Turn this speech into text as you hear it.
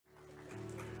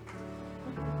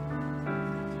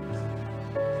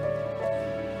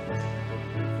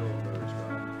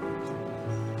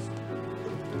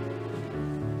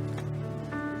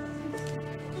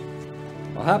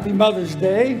Well, happy Mother's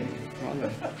Day.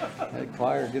 The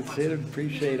choir gets seated.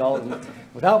 Appreciate all of them.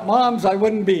 Without moms, I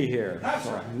wouldn't be here.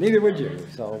 So, neither would you.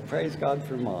 So praise God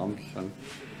for moms. And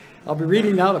I'll be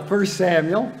reading now to 1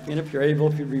 Samuel. And if you're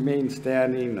able, if you remain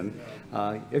standing.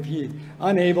 And if you're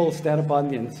unable, stand up on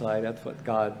the inside. That's what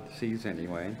God sees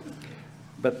anyway.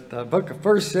 But the book of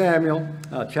 1 Samuel,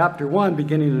 chapter 1,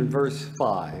 beginning in verse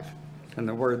 5. And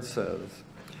the word says,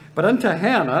 "But unto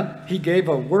Hannah he gave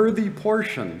a worthy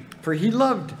portion, for he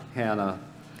loved Hannah.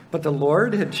 But the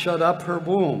Lord had shut up her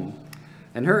womb.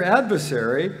 And her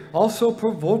adversary also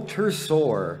provoked her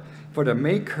sore, for to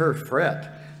make her fret,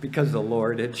 because the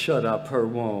Lord had shut up her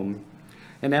womb.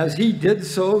 And as he did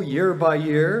so year by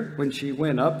year, when she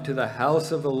went up to the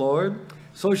house of the Lord,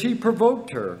 so she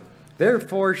provoked her.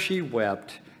 Therefore she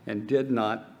wept and did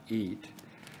not eat.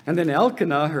 And then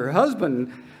Elkanah, her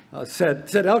husband,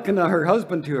 said Elkanah, her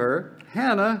husband, to her,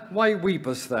 Hannah, why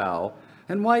weepest thou?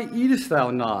 And why eatest thou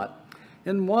not?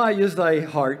 And why is thy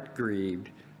heart grieved?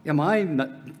 Am I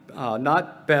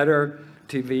not better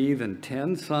to thee than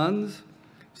 10 sons?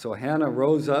 So Hannah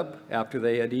rose up after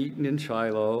they had eaten in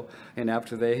Shiloh and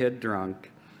after they had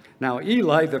drunk. Now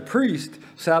Eli the priest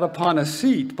sat upon a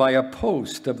seat by a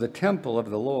post of the temple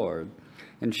of the Lord.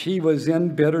 And she was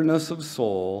in bitterness of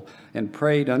soul and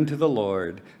prayed unto the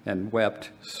Lord and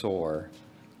wept sore."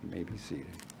 You may be seated.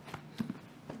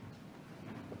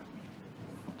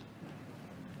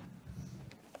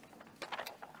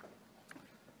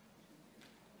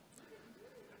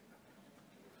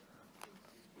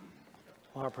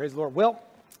 All right, praise the Lord. Well,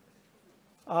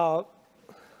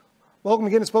 welcome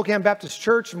again to Spokane Baptist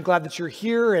Church. I'm glad that you're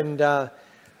here, and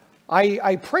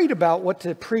I prayed about what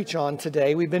to preach on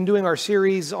today. We've been doing our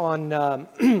series on,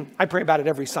 I pray about it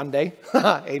every Sunday,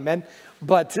 amen,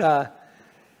 but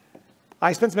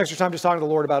I spent some extra time just talking to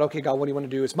the Lord about, okay, God, what do you want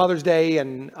to do? It's Mother's Day,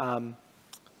 and I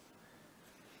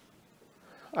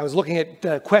was looking at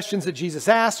the questions that Jesus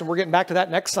asked, and we're getting back to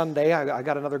that next Sunday. I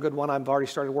got another good one I've already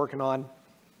started working on.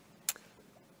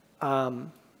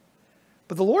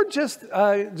 But the Lord just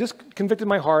convicted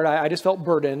my heart. I just felt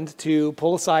burdened to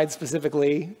pull aside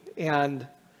specifically and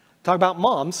talk about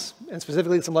moms, and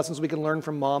specifically some lessons we can learn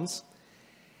from moms.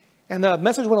 And the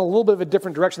message went a little bit of a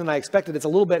different direction than I expected. It's a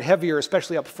little bit heavier,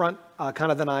 especially up front,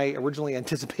 kind of than I originally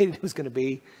anticipated it was going to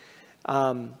be.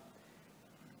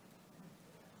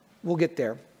 We'll get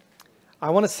there.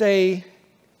 I want to say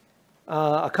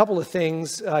a couple of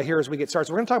things here as we get started.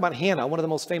 So we're going to talk about Hannah, one of the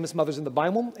most famous mothers in the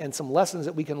Bible, and some lessons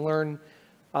that we can learn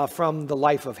from the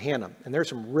life of Hannah. And there's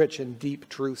some rich and deep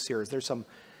truths here. There's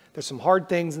some hard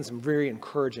things and some very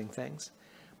encouraging things.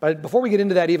 But before we get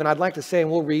into that even, I'd like to say, and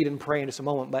we'll read and pray in just a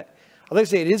moment, but I'd like to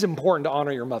say it is important to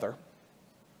honor your mother.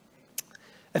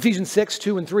 Ephesians 6,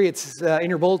 2 and 3, it's in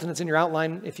your bulletin, it's in your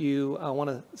outline if you want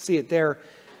to see it there.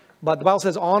 But the Bible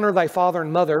says, honor thy father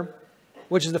and mother,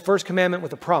 which is the first commandment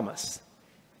with a promise,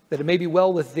 that it may be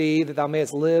well with thee, that thou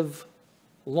mayest live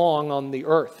long on the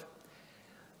earth.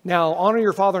 Now, honor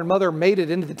your father and mother made it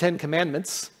into the 10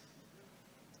 Commandments,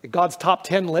 God's top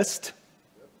 10 list.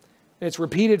 And it's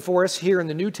repeated for us here in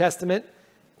the New Testament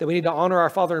that we need to honor our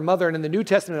father and mother. And in the New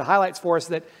Testament, it highlights for us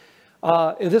that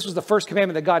this was the first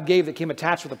commandment that God gave that came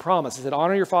attached with a promise. It said,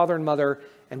 honor your father and mother.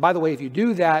 And by the way, if you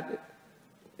do that,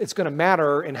 it's going to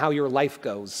matter in how your life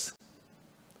goes.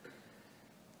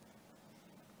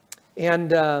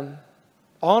 And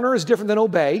honor is different than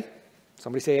obey.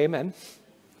 Somebody say amen.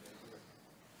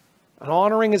 And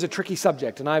honoring is a tricky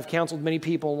subject, and I've counseled many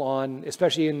people on,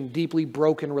 especially in deeply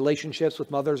broken relationships with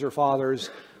mothers or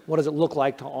fathers, what does it look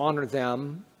like to honor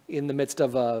them in the midst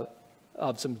of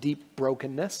some deep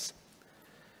brokenness?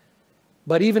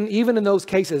 But even in those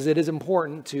cases, it is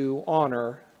important to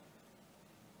honor.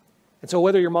 And so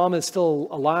whether your mom is still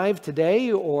alive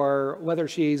today or whether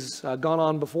she's gone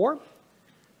on before,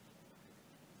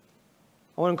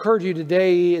 I want to encourage you,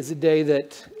 today is a day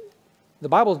that the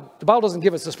Bible doesn't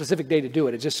give us a specific day to do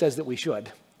it. It just says that we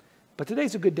should. But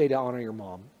today's a good day to honor your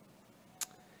mom.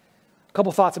 A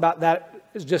couple thoughts about that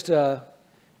is just some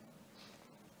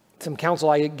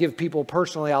counsel I give people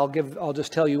personally. I'll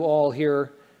just tell you all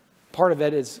here. Part of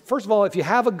it is, first of all, if you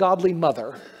have a godly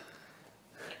mother,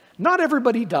 not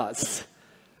everybody does.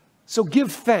 So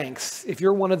give thanks if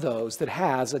you're one of those that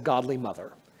has a godly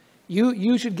mother.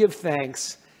 You should give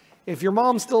thanks. If your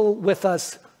mom's still with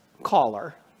us, call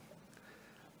her.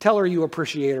 Tell her you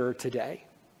appreciate her today.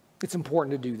 It's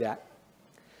important to do that.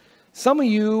 Some of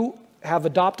you have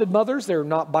adopted mothers. They're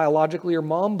not biologically your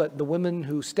mom, but the women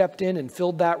who stepped in and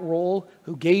filled that role,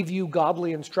 who gave you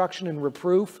godly instruction and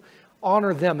reproof,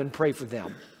 honor them and pray for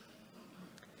them.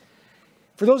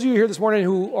 For those of you here this morning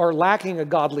who are lacking a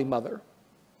godly mother,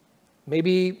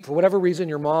 Maybe for whatever reason,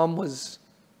 your mom was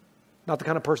not the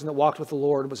kind of person that walked with the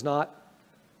Lord, was not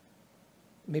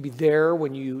maybe there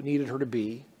when you needed her to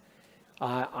be.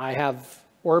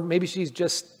 Or maybe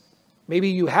maybe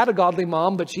you had a godly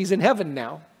mom, but she's in heaven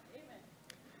now.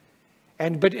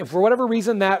 But if for whatever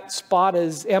reason that spot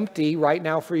is empty right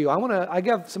now for you, I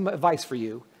have some advice for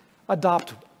you.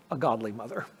 Adopt a godly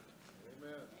mother.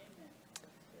 Amen.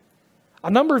 A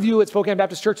number of you at Spokane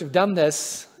Baptist Church have done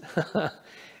this,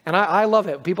 and I love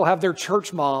it. People have their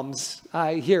church moms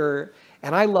here,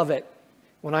 and I love it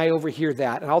when I overhear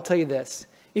that. And I'll tell you this,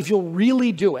 if you'll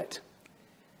really do it,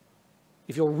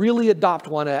 if you'll really adopt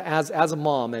one as a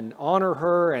mom and honor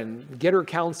her and get her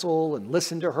counsel and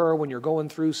listen to her when you're going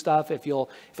through stuff, if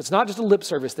it's not just a lip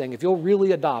service thing, if you'll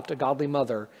really adopt a godly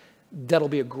mother, that'll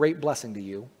be a great blessing to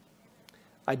you.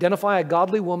 Identify a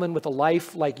godly woman with a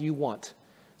life like you want.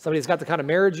 Somebody that's got the kind of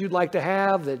marriage you'd like to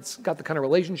have, that's got the kind of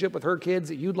relationship with her kids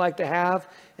that you'd like to have,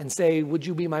 and say, would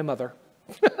you be my mother?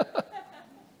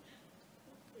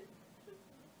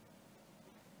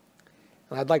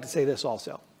 And I'd like to say this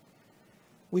also.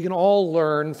 We can all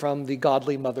learn from the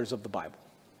godly mothers of the Bible.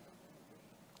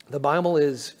 The Bible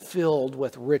is filled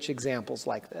with rich examples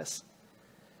like this.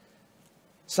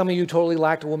 Some of you totally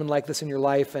lacked a woman like this in your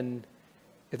life, and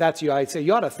if that's you, I'd say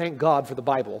you ought to thank God for the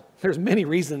Bible. There's many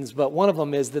reasons, but one of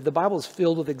them is that the Bible is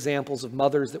filled with examples of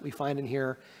mothers that we find in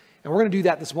here. And we're going to do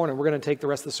that this morning. We're going to take the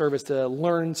rest of the service to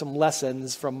learn some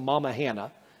lessons from Mama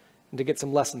Hannah and to get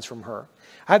some lessons from her.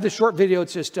 I have this short video.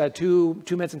 It's just 2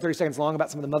 minutes and 30 seconds long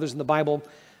about some of the mothers in the Bible.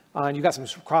 And you've got some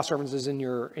cross references in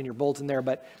your bulletin there,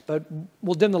 but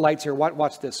we'll dim the lights here.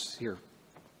 Watch this here.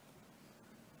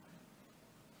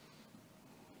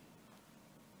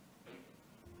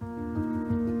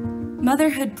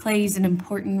 Motherhood plays an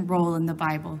important role in the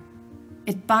Bible.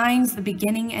 It binds the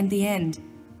beginning and the end.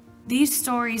 These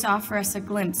stories offer us a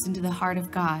glimpse into the heart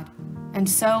of God, and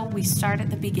so we start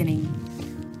at the beginning.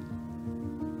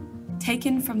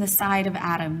 Taken from the side of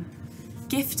Adam,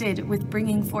 gifted with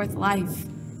bringing forth life,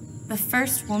 the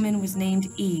first woman was named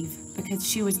Eve because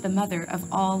she was the mother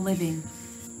of all living.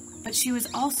 But she was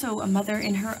also a mother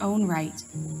in her own right,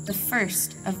 the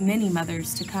first of many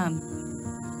mothers to come.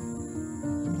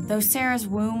 Though Sarah's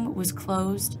womb was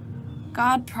closed,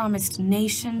 God promised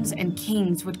nations and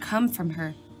kings would come from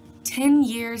her. 10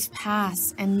 years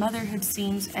pass, and motherhood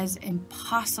seems as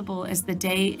impossible as the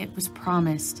day it was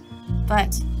promised.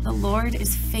 But the Lord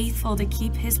is faithful to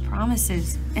keep his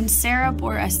promises, and Sarah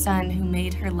bore a son who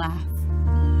made her laugh.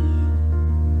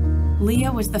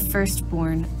 Leah was the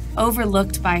firstborn,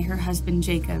 overlooked by her husband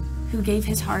Jacob, who gave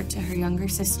his heart to her younger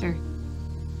sister.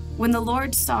 When the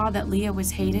Lord saw that Leah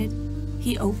was hated,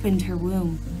 he opened her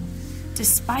womb.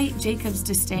 Despite Jacob's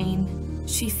disdain,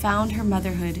 she found her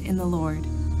motherhood in the Lord.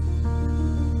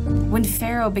 When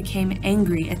Pharaoh became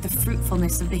angry at the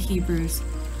fruitfulness of the Hebrews,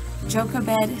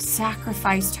 Jochebed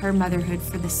sacrificed her motherhood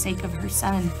for the sake of her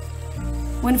son.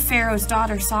 When Pharaoh's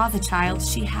daughter saw the child,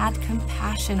 she had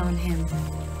compassion on him.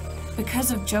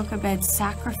 Because of Jochebed's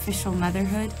sacrificial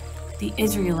motherhood, the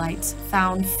Israelites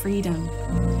found freedom.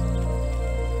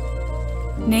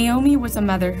 Naomi was a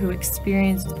mother who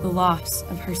experienced the loss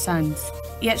of her sons,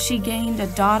 yet she gained a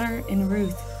daughter in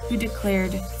Ruth who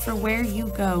declared, "For where you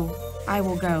go, I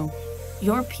will go.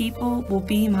 Your people will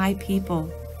be my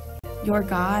people. Your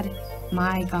God,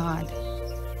 my God."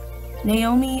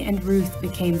 Naomi and Ruth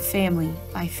became family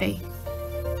by faith.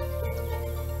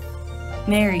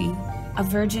 Mary, a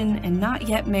virgin and not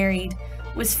yet married,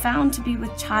 was found to be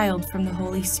with child from the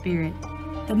Holy Spirit.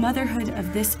 The motherhood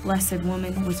of this blessed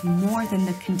woman was more than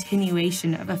the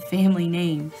continuation of a family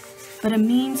name, but a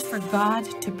means for God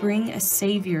to bring a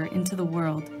Savior into the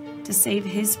world, to save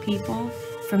his people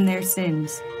from their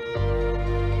sins.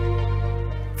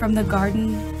 From the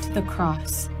garden to the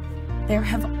cross, there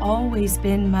have always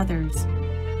been mothers.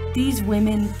 These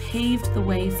women paved the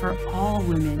way for all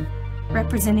women,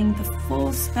 representing the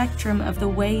full spectrum of the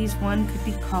ways one could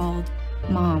be called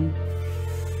mom.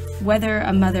 Whether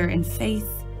a mother in faith,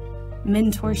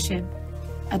 mentorship,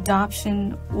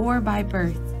 adoption, or by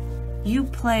birth, you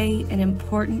play an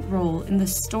important role in the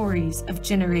stories of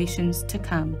generations to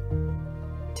come.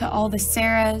 To all the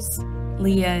Sarahs,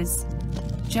 Leahs,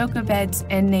 Jochebeds,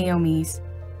 and Naomis,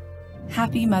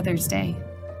 happy Mother's Day.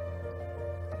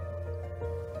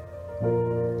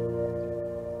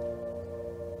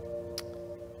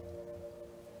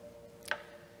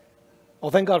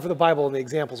 Well, thank God for the Bible and the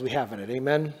examples we have in it.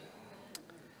 Amen.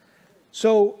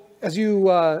 So, as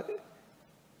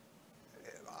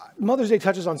Mother's Day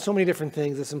touches on so many different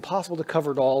things, it's impossible to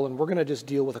cover it all, and we're going to just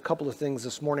deal with a couple of things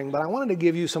this morning. But I wanted to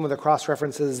give you some of the cross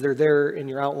references. They're there in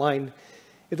your outline.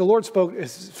 if the Lord spoke,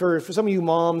 for some of you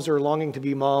moms or longing to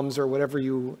be moms or wherever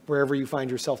you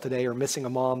find yourself today or missing a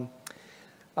mom,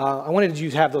 I wanted you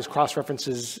to have those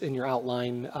cross-references in your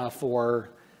outline for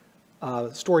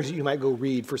stories that you might go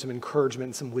read for some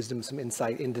encouragement, some wisdom, some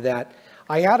insight into that.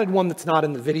 I added one that's not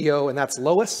in the video, and that's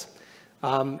Lois.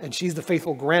 And she's the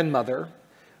faithful grandmother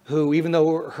who, even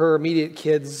though her immediate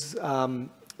kids, or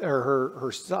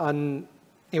her son,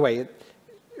 anyway,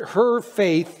 her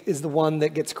faith is the one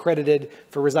that gets credited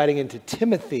for residing into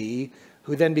Timothy,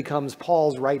 who then becomes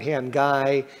Paul's right-hand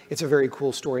guy. It's a very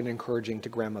cool story and encouraging to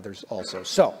grandmothers also.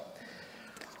 So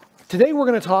today we're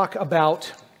going to talk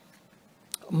about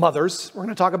mothers. We're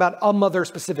going to talk about a mother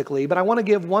specifically, but I want to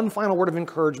give one final word of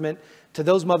encouragement to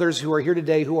those mothers who are here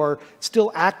today who are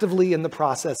still actively in the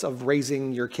process of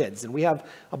raising your kids. And we have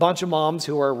a bunch of moms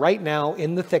who are right now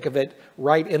in the thick of it,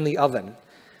 right in the oven.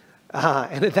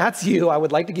 And if that's you, I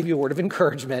would like to give you a word of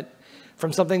encouragement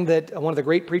from something that one of the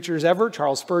great preachers ever,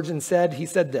 Charles Spurgeon, said. He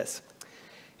said this.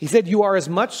 He said, "You are as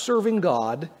much serving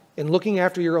God in looking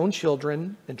after your own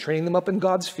children and training them up in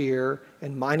God's fear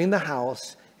and minding the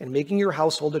house and making your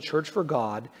household a church for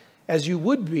God as you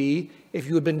would be if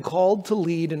you had been called to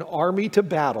lead an army to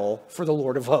battle for the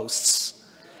Lord of hosts."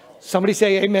 Somebody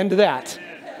say amen to that.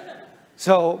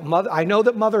 So I know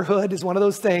that motherhood is one of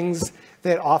those things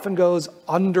that often goes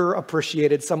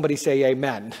underappreciated. Somebody say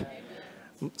amen.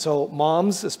 So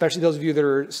moms, especially those of you that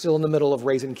are still in the middle of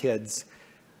raising kids,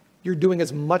 you're doing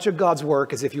as much of God's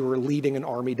work as if you were leading an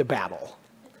army to battle.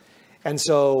 And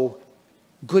so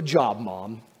good job,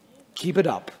 Mom. Keep it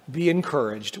up. Be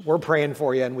encouraged. We're praying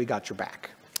for you and we got your back.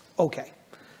 Okay.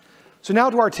 So now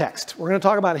to our text. We're going to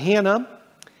talk about Hannah,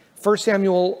 1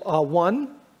 Samuel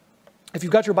 1. If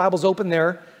you've got your Bibles open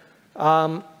there,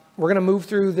 we're going to move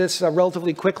through this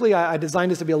relatively quickly. I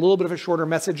designed this to be a little bit of a shorter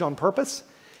message on purpose.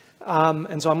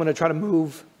 And so I'm going to try to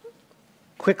move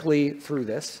quickly through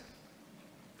this,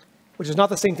 which is not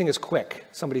the same thing as quick.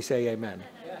 Somebody say amen.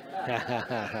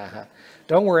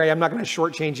 Don't worry, I'm not going to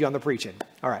shortchange you on the preaching.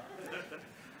 All right.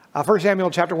 1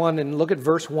 Samuel chapter 1, and look at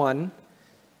verse 1.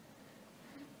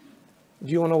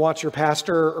 Do you want to watch your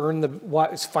pastor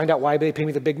find out why they pay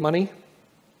me the big money?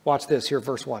 Watch this here,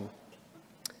 verse 1.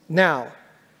 "Now,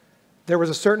 there was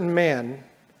a certain man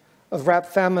of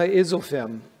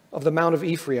Raphthama-Izophim of the Mount of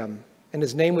Ephraim, and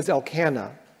his name was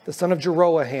Elkanah, the son of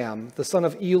Jeroham, the son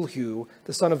of Elihu,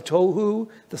 the son of Tohu,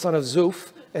 the son of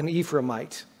Zuph, an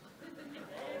Ephraimite."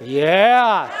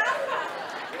 Yeah.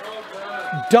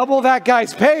 Double that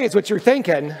guy's pay is what you're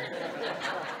thinking. All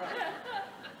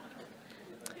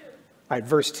right,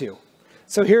 verse 2.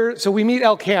 So we meet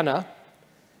Elkanah.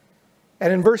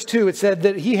 And in verse 2, it said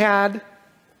that he had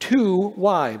 2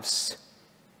 wives.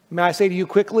 May I say to you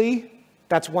quickly,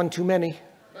 that's one too many.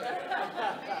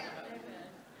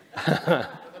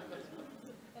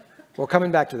 We're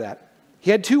coming back to that.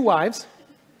 He had 2 wives.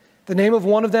 The name of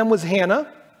one of them was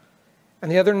Hannah,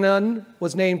 and the other nun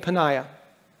was named Peninnah.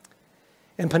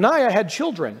 And Peninnah had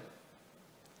children,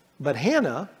 but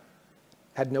Hannah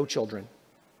had no children.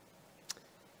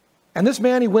 And this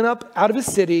man, he went up out of his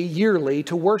city yearly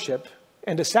to worship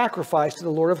and to sacrifice to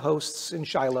the Lord of hosts in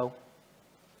Shiloh.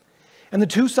 And the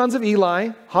 2 sons of Eli,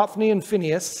 Hophni and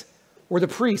Phinehas, were the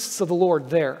priests of the Lord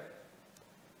there.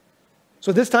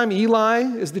 So this time Eli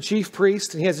is the chief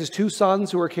priest, and he has his 2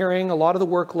 sons who are carrying a lot of the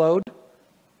workload.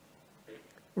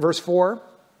 Verse 4.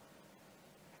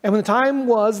 "And when the time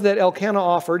was that Elkanah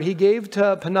offered, he gave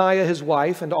to Peninnah his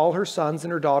wife and all her sons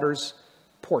and her daughters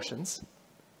portions.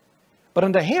 But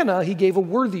unto Hannah he gave a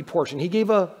worthy portion." He gave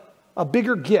a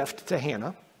bigger gift to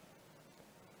Hannah,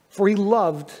 for he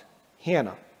loved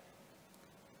Hannah.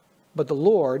 But the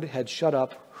Lord had shut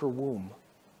up her womb.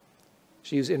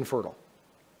 She is infertile.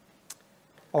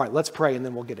 All right, let's pray and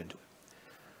then we'll get into it.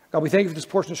 God, we thank you for this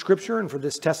portion of Scripture and for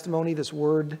this testimony, this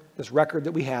word, this record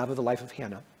that we have of the life of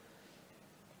Hannah.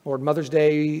 Lord, Mother's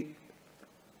Day,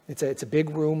 it's a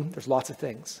big room. There's lots of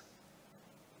things.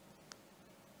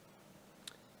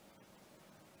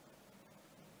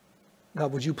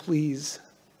 God, would you please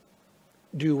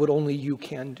do what only you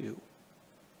can do?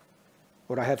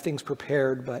 Lord, I have things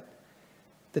prepared, but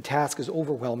the task is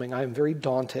overwhelming. I am very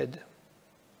daunted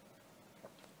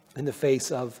in the face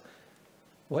of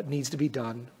what needs to be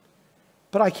done,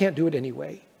 but I can't do it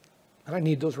anyway, and I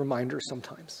need those reminders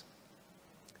sometimes.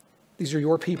 These are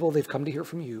your people. They've come to hear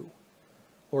from you.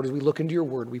 Lord, as we look into your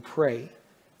word, we pray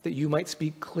that you might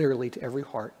speak clearly to every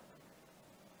heart.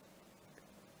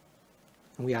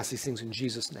 And we ask these things in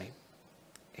Jesus' name.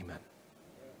 Amen.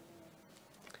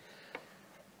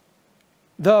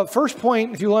 The first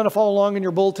point, if you want to follow along in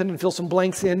your bulletin and fill some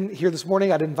blanks in here this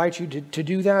morning, I'd invite you to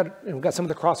do that. And we've got some of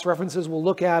the cross references we'll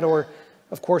look at, or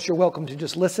Of course, you're welcome to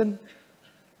just listen.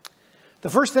 The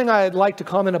first thing I'd like to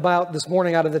comment about this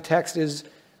morning out of the text is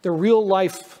the real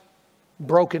life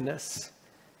brokenness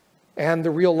and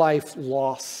the real life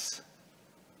loss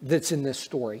that's in this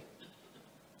story.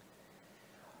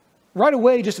 Right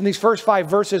away, just in these first 5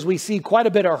 verses, we see quite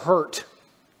a bit of hurt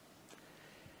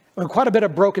and quite a bit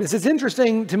of brokenness. It's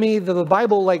interesting to me that the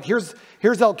Bible, like here's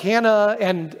Elkanah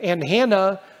and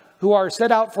Hannah, who are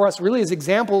set out for us really as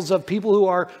examples of people who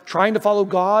are trying to follow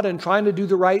God and trying to do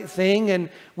the right thing. And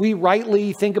we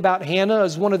rightly think about Hannah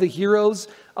as one of the heroes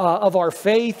of our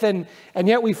faith. And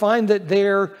yet we find that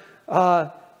they're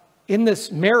in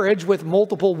this marriage with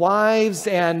multiple wives,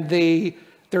 and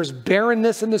there's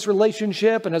barrenness in this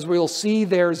relationship. And as we'll see,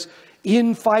 there's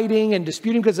infighting and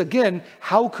disputing, because again,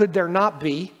 how could there not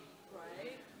be?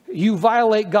 Right. You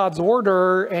violate God's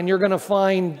order and you're going to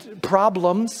find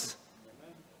problems.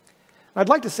 I'd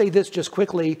like to say this just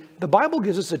quickly. The Bible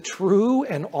gives us a true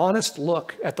and honest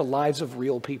look at the lives of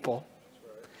real people.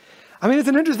 I mean, it's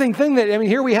an interesting thing that,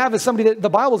 here we have is somebody that the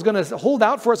Bible is going to hold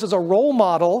out for us as a role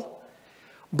model,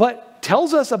 but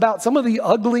tells us about some of the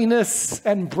ugliness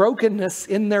and brokenness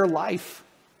in their life.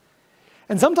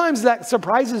 And sometimes that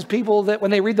surprises people, that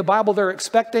when they read the Bible, they're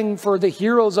expecting for the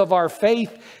heroes of our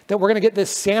faith that we're going to get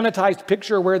this sanitized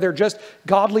picture where they're just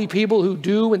godly people who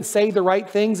do and say the right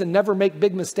things and never make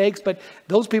big mistakes. But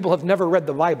those people have never read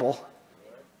the Bible.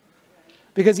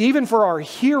 Because even for our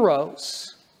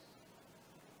heroes,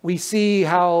 we see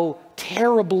how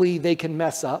terribly they can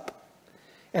mess up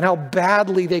and how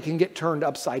badly they can get turned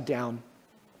upside down.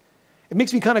 It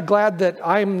makes me kind of glad that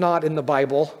I'm not in the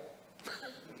Bible.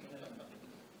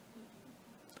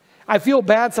 I feel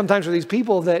bad sometimes for these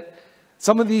people that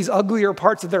some of these uglier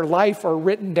parts of their life are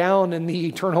written down in the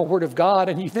eternal Word of God,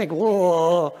 and you think,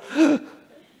 whoa,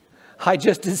 I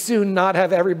just as soon not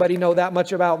have everybody know that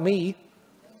much about me.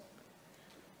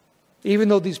 Even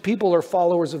though these people are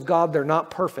followers of God, they're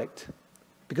not perfect,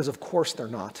 because of course they're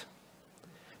not.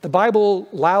 The Bible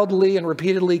loudly and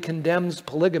repeatedly condemns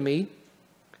polygamy,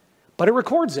 but it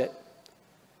records it,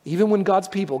 even when God's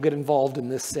people get involved in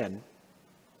this sin.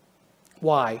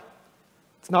 Why?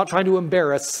 It's not trying to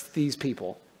embarrass these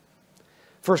people.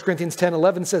 1 Corinthians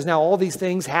 10:11 says, now all these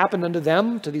things happened unto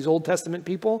them, to these Old Testament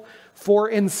people,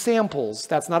 for ensamples.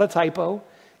 That's not a typo.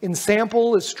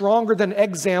 Ensample is stronger than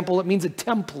example. It means a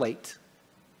template.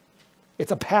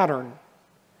 It's a pattern.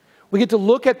 We get to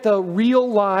look at the real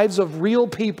lives of real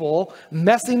people,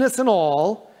 messiness and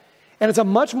all, and it's a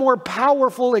much more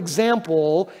powerful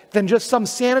example than just some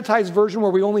sanitized version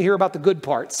where we only hear about the good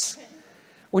parts.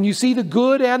 When you see the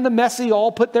good and the messy all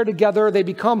put there together, they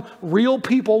become real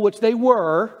people, which they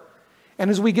were. And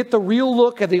as we get the real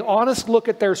look, at the honest look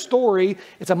at their story,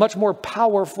 it's a much more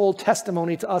powerful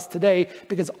testimony to us today,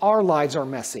 because our lives are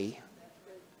messy.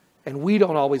 And we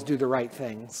don't always do the right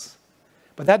things.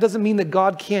 But that doesn't mean that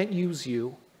God can't use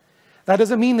you. That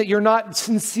doesn't mean that you're not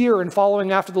sincere in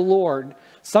following after the Lord.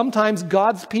 Sometimes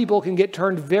God's people can get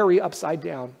turned very upside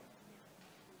down.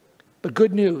 But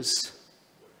good news.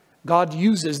 God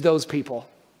uses those people,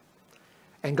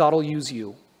 and God will use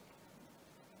you.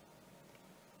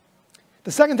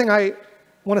 The second thing I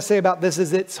want to say about this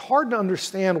is it's hard to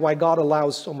understand why God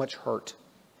allows so much hurt.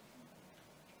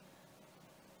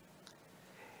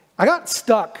 I got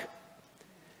stuck.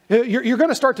 You're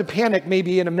going to start to panic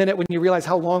maybe in a minute when you realize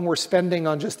how long we're spending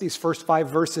on just these first 5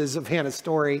 verses of Hannah's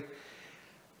story.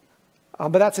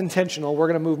 But that's intentional. We're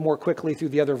going to move more quickly through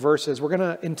the other verses. We're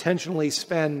going to intentionally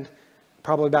spend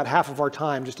probably about half of our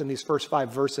time just in these first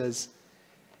 5 verses.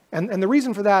 And the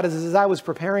reason for that is as I was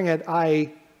preparing it,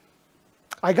 I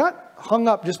got hung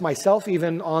up just myself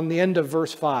even on the end of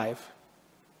verse 5,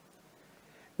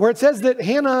 where it says that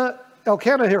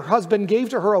Elkanah, her husband, gave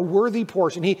to her a worthy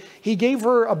portion. He gave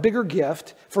her a bigger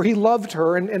gift, for he loved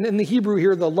her. And in the Hebrew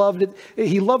here,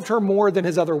 he loved her more than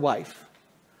his other wife.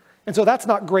 And so that's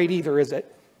not great either, is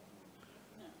it?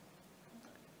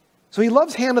 So he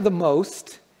loves Hannah the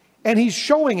most. And he's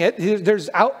showing it. There's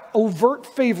overt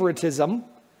favoritism.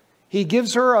 He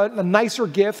gives her a nicer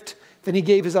gift than he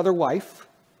gave his other wife.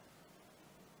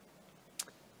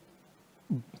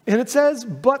 And it says,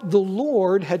 but the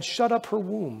Lord had shut up her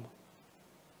womb.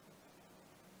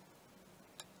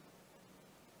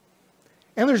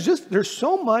 And there's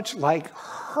so much like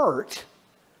hurt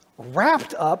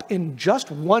wrapped up in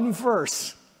just one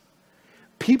verse.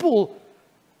 People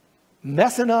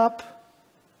messing up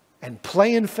and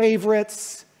playing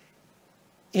favorites.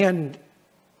 And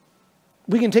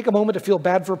we can take a moment to feel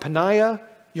bad for Peninnah.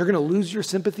 You're going to lose your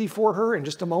sympathy for her in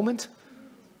just a moment.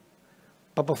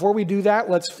 But before we do that,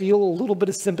 let's feel a little bit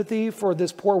of sympathy for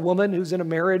this poor woman who's in a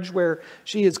marriage where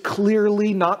she is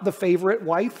clearly not the favorite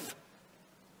wife.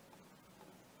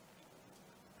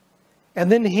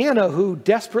 And then Hannah, who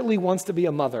desperately wants to be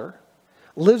a mother,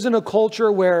 lives in a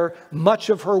culture where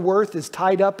much of her worth is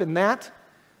tied up in that,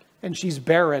 and she's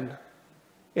barren.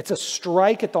 It's a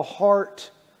strike at the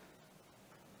heart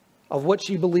of what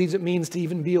she believes it means to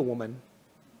even be a woman.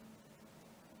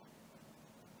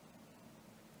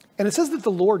 And it says that the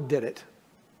Lord did it.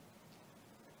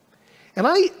 And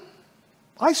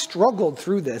I struggled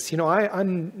through this. You know,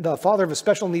 I'm the father of a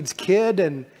special needs kid,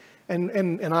 and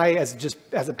I,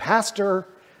 as a pastor,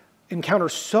 encounter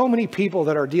so many people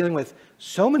that are dealing with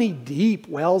so many deep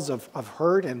wells of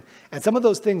hurt. And some of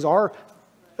those things are,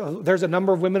 there's a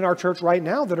number of women in our church right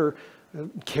now that are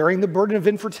carrying the burden of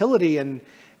infertility and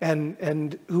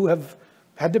who have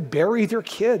had to bury their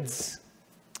kids.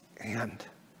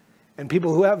 And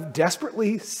people who have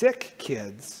desperately sick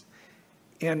kids.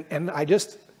 And I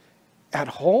just, at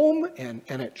home and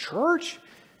at church,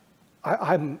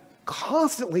 I'm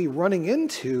constantly running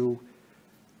into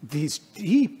these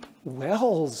deep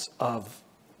wells of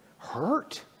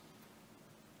hurt.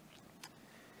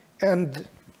 And,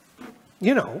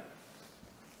 you know,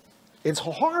 it's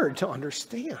hard to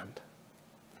understand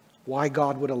why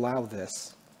God would allow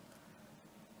this.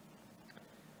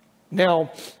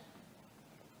 Now,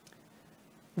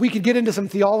 we could get into some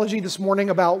theology this morning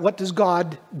about what does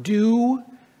God do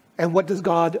and what does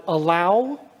God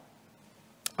allow.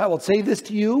 I will say this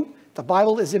to you. The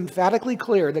Bible is emphatically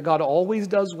clear that God always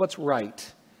does what's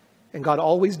right and God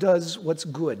always does what's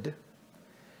good.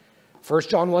 1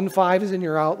 John 1:5 is in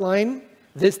your outline.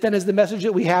 This then is the message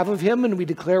that we have of him, and we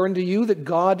declare unto you that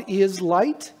God is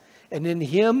light, and in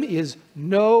him is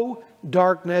no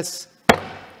darkness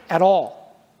at all.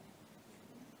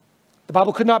 The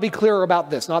Bible could not be clearer about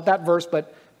this. Not that verse,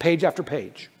 but page after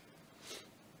page.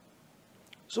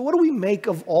 So what do we make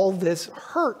of all this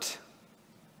hurt?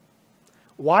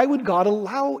 Why would God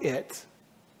allow it?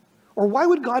 Or why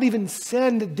would God even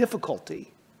send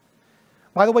difficulty?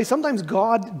 By the way, sometimes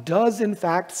God does in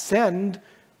fact send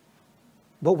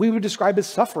what we would describe as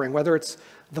suffering, whether it's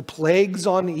the plagues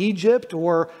on Egypt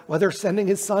or whether sending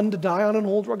his son to die on an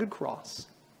old rugged cross.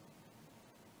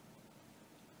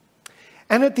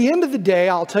 And at the end of the day,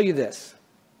 I'll tell you this.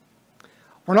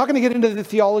 We're not going to get into the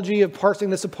theology of parsing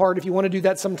this apart. If you want to do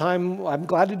that sometime, I'm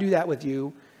glad to do that with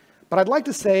you. But I'd like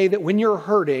to say that when you're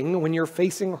hurting, when you're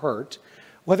facing hurt,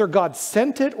 whether God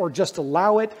sent it or just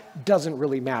allow it doesn't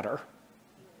really matter.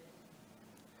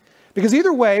 Because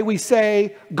either way, we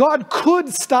say, God could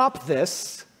stop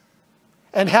this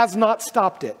and has not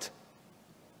stopped it.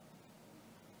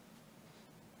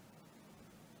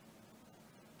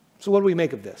 So what do we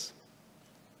make of this?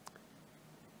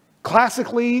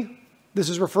 Classically, this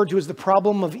is referred to as the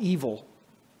problem of evil.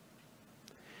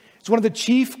 It's one of the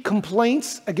chief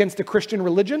complaints against the Christian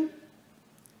religion.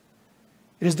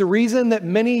 It is the reason that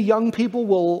many young people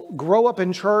will grow up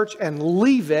in church and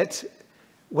leave it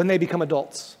when they become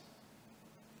adults.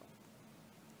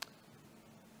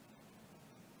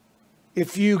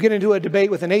 If you get into a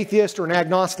debate with an atheist or an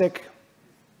agnostic,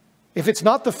 if it's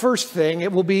not the first thing,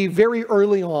 it will be very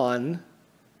early on.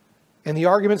 And the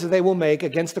arguments that they will make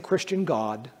against the Christian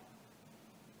God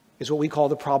is what we call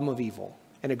the problem of evil.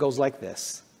 And it goes like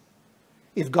this.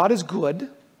 If God is good,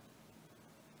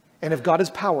 and if God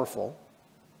is powerful,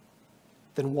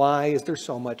 then why is there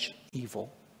so much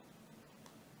evil?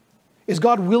 Is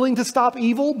God willing to stop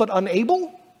evil but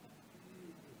unable?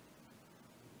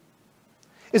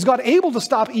 Is God able to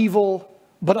stop evil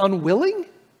but unwilling?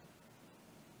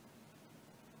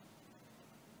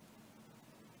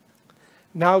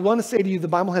 Now, I want to say to you, the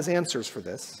Bible has answers for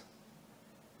this.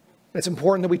 It's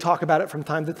important that we talk about it from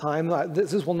time to time.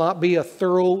 This will not be a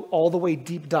thorough, all the way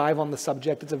deep dive on the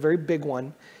subject. It's a very big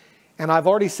one. And I've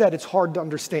already said it's hard to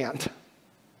understand.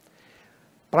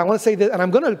 But I want to say that, and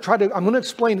I'm going to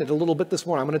explain it a little bit this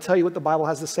morning. I'm going to tell you what the Bible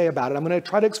has to say about it. I'm going to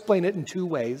try to explain it in two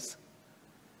ways.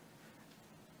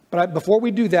 But before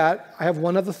we do that, I have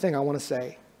one other thing I want to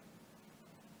say.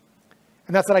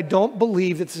 And that's that I don't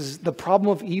believe this is the problem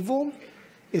of evil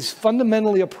is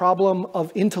fundamentally a problem of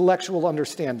intellectual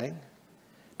understanding.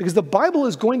 Because the Bible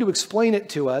is going to explain it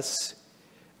to us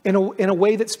in a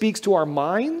way that speaks to our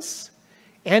minds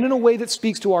and in a way that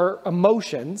speaks to our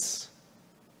emotions.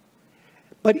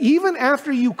 But even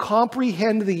after you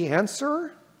comprehend the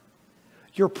answer,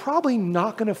 you're probably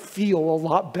not going to feel a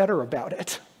lot better about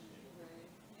it.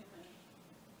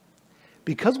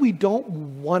 Because we don't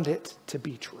want it to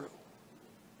be true.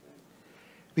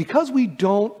 Because we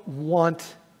don't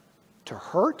want to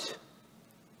hurt.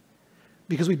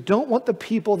 because we don't want the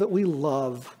people that we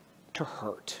love to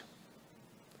hurt.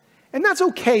 And that's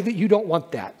okay that you don't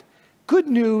want that. Good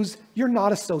news, you're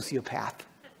not a sociopath.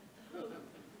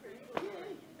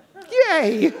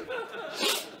 Yay!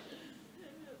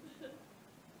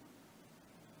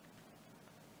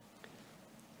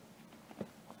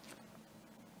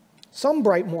 Some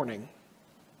bright morning,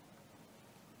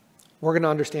 we're going to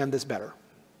understand this better.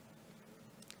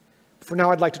 For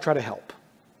now, I'd like to try to help.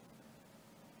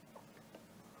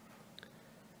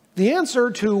 The answer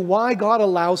to why God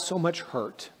allows so much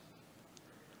hurt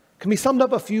can be summed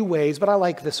up a few ways, but I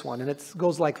like this one, and it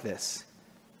goes like this.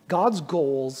 God's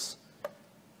goals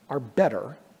are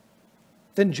better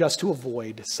than just to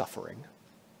avoid suffering.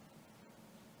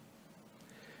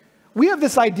 We have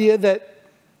this idea that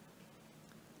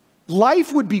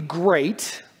life would be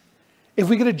great if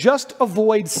we could just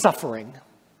avoid suffering.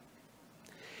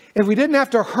 If we didn't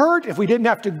have to hurt, if we didn't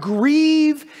have to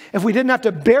grieve, if we didn't have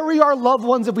to bury our loved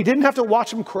ones, if we didn't have to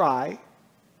watch them cry,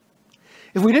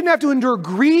 if we didn't have to endure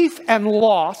grief and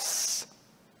loss,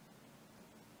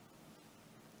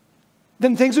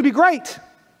 then things would be great.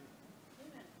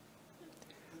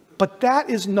 But that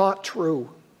is not true.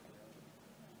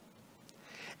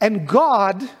 And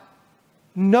God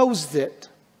knows it.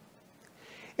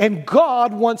 And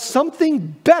God wants something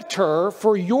better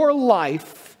for your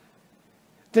life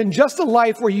than just a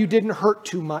life where you didn't hurt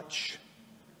too much.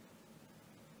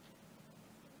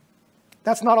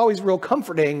 That's not always real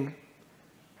comforting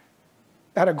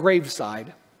at a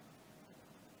graveside.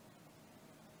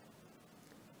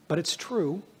 But it's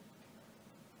true.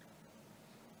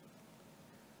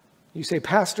 You say,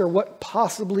 Pastor, what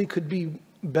possibly could be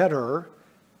better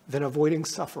than avoiding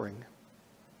suffering?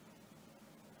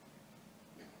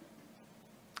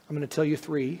 I'm going to tell you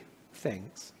three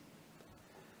things.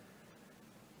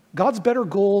 God's better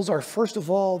goals are, first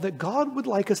of all, that God would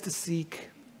like us to seek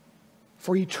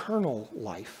for eternal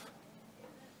life.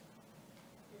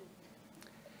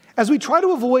 As we try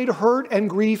to avoid hurt and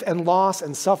grief and loss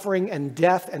and suffering and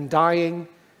death and dying,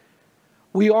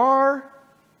 we are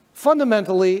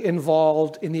fundamentally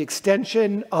involved in the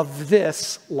extension of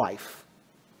this life.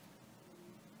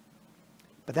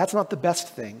 But that's not the best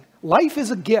thing. Life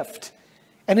is a gift,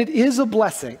 and it is a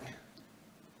blessing,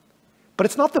 but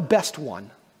it's not the best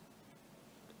one.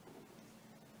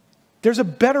 There's a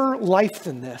better life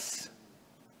than this.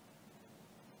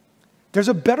 There's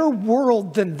a better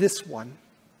world than this one.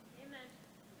 Amen.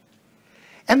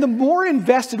 And the more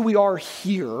invested we are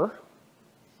here,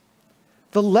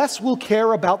 the less we'll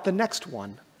care about the next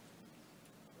one.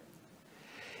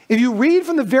 If you read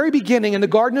from the very beginning in the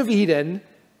Garden of Eden,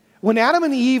 when Adam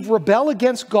and Eve rebel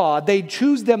against God, they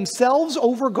choose themselves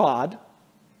over God.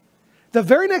 The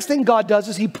very next thing God does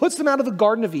is he puts them out of the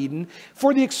Garden of Eden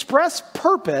for the express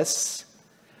purpose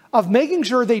of making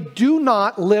sure they do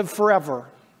not live forever.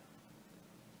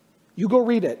 You go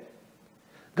read it.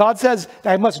 God says,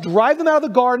 I must drive them out of the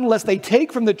garden lest they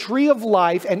take from the tree of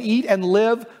life and eat and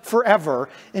live forever.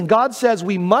 And God says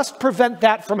we must prevent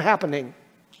that from happening.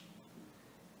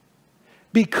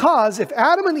 Because if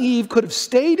Adam and Eve could have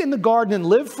stayed in the garden and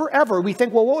lived forever, we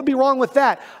think, well, what would be wrong with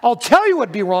that? I'll tell you what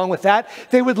would be wrong with that.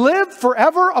 They would live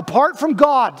forever apart from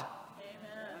God.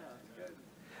 Amen.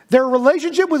 Their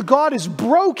relationship with God is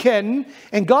broken,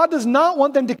 and God does not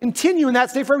want them to continue in that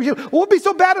state forever. What would be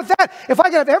so bad at that? If I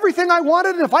could have everything I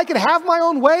wanted, and if I could have my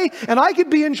own way, and I could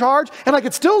be in charge, and I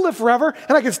could still live forever,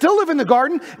 and I could still live in the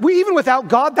garden, even without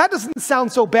God, that doesn't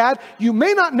sound so bad. You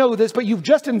may not know this, but you've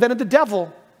just invented the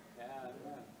devil.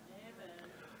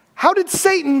 How did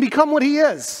Satan become what he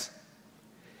is?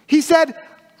 He said,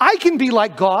 I can be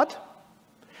like God.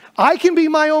 I can be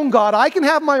my own God. I can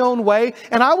have my own way,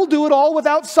 and I will do it all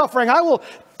without suffering. I will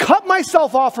cut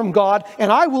myself off from God,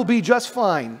 and I will be just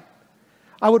fine.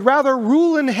 I would rather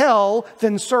rule in hell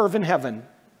than serve in heaven.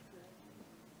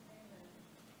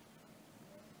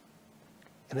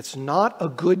 And it's not a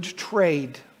good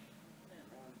trade.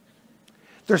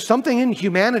 There's something in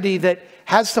humanity that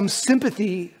has some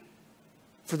sympathy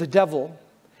for the devil.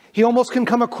 He almost can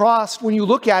come across, when you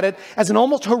look at it, as an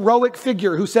almost heroic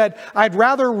figure who said, I'd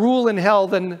rather rule in hell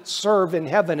than serve in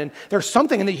heaven. And there's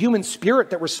something in the human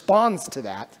spirit that responds to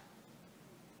that.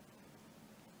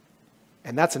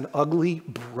 And that's an ugly,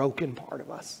 broken part of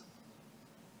us.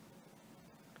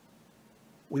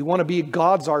 We want to be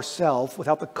gods ourselves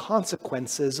without the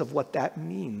consequences of what that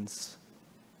means.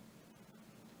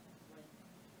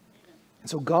 And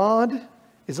so God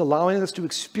is allowing us to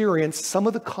experience some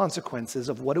of the consequences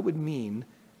of what it would mean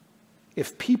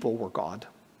if people were God.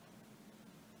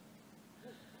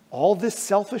 All this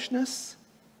selfishness,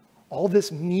 all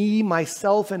this me,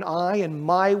 myself, and I, and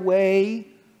my way,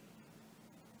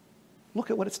 Look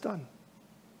at what it's done.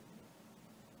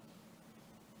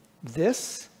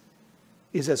 This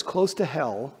is as close to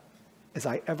hell as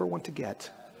I ever want to get.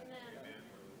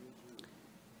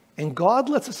 And God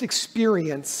lets us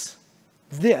experience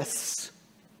this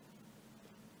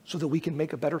so that we can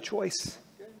make a better choice.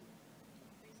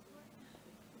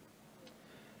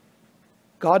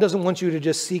 God doesn't want you to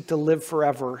just seek to live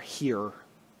forever here.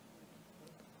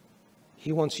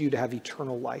 He wants you to have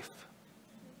eternal life.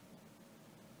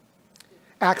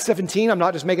 Acts 17, I'm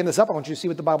not just making this up. I want you to see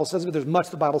what the Bible says, but there's much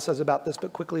the Bible says about this,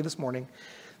 but quickly this morning.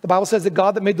 The Bible says that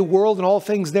God that made the world and all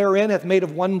things therein hath made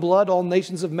of one blood all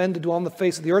nations of men to dwell on the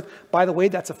face of the earth. By the way,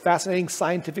 that's a fascinating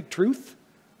scientific truth.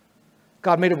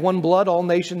 God made of one blood all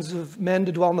nations of men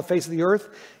to dwell on the face of the earth.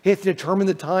 He hath determined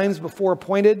the times before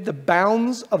appointed, the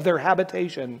bounds of their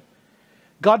habitation.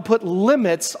 God put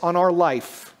limits on our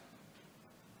life.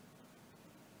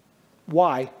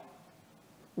 Why?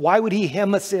 Why would he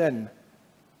hem us in?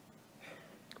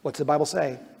 What's the Bible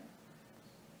say?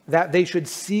 That they should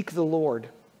seek the Lord,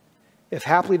 if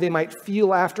haply they might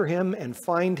feel after him and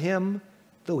find him,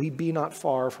 though he be not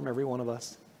far from every one of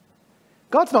us.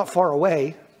 God's not far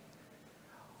away.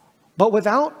 But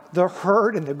without the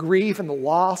hurt and the grief and the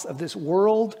loss of this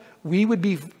world, we would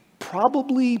be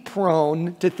probably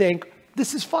prone to think,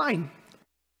 this is fine.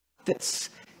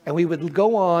 And we would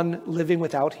go on living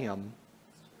without him.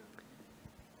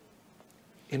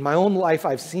 In my own life,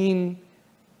 I've seen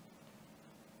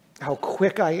how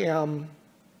quick I am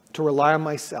to rely on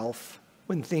myself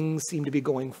when things seem to be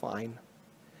going fine.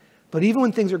 But even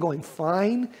when things are going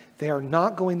fine, they are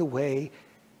not going the way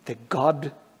that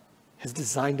God has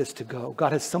designed us to go.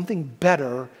 God has something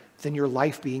better than your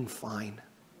life being fine.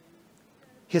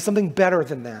 He has something better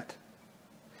than that.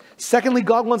 Secondly,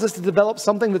 God wants us to develop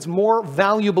something that's more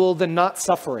valuable than not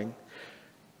suffering.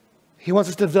 He wants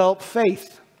us to develop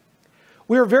faith.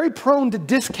 We are very prone to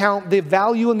discount the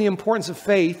value and the importance of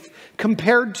faith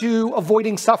compared to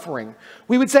avoiding suffering.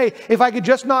 We would say, if I could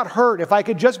just not hurt, if I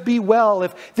could just be well,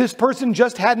 if this person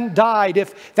just hadn't died,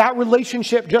 if that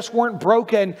relationship just weren't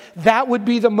broken, that would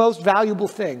be the most valuable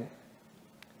thing.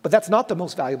 But that's not the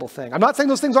most valuable thing. I'm not saying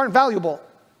those things aren't valuable.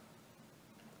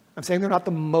 I'm saying they're not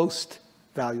the most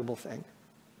valuable thing.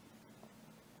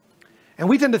 And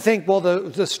we tend to think, well,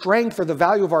 the strength or the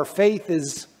value of our faith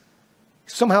is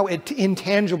somehow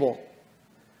intangible.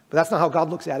 But that's not how God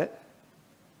looks at it.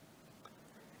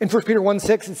 In 1 Peter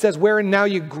 1:6, it says, wherein now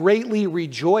you greatly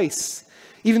rejoice,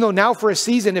 even though now for a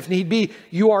season, if need be,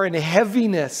 you are in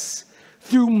heaviness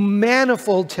through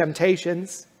manifold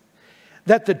temptations,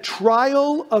 that the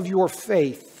trial of your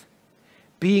faith,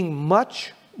 being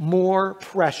much more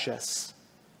precious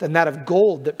than that of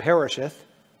gold that perisheth,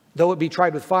 though it be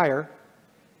tried with fire,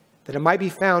 that it might be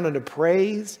found unto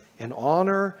praise and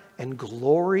honor and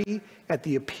glory at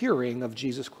the appearing of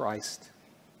Jesus Christ.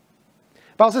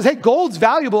 The Bible says, hey, gold's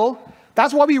valuable.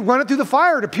 That's why we run it through the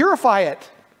fire, to purify it.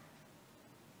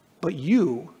 But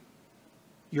you're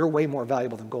way more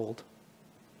valuable than gold.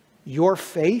 Your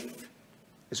faith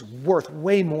is worth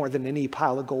way more than any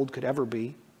pile of gold could ever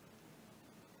be.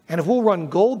 And if we'll run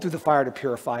gold through the fire to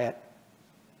purify it,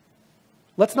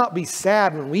 let's not be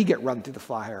sad when we get run through the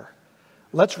fire.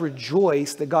 Let's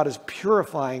rejoice that God is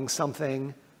purifying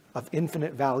something of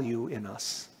infinite value in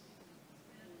us.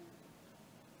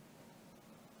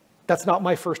 That's not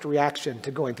my first reaction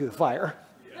to going through the fire.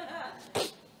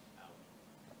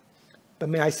 But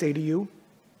may I say to you,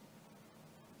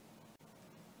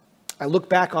 I look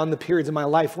back on the periods of my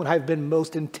life when I've been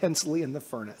most intensely in the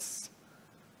furnace.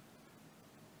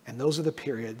 And those are the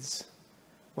periods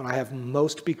when I have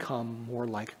most become more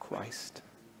like Christ.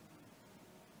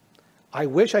 I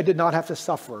wish I did not have to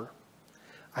suffer.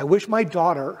 I wish my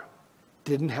daughter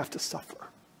didn't have to suffer.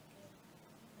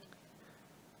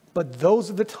 But those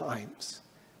are the times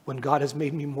when God has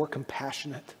made me more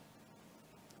compassionate.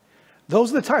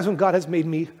 Those are the times when God has made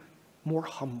me more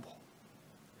humble.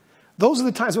 Those are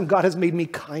the times when God has made me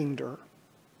kinder.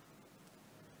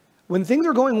 When things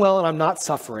are going well and I'm not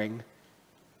suffering,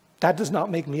 that does not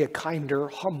make me a kinder,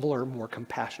 humbler, more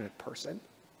compassionate person.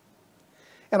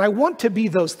 And I want to be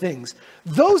those things.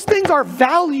 Those things are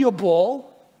valuable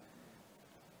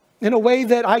in a way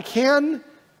that I can,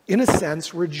 in a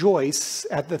sense, rejoice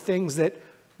at the things that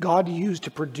God used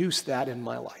to produce that in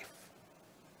my life.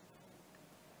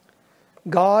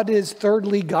 God is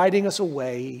thirdly guiding us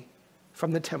away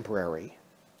from the temporary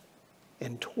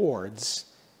and towards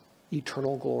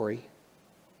eternal glory.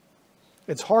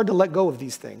 It's hard to let go of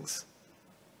these things,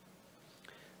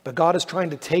 but God is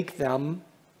trying to take them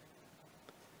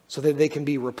so that they can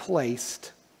be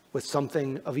replaced with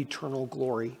something of eternal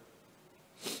glory.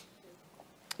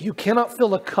 You cannot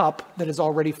fill a cup that is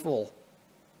already full.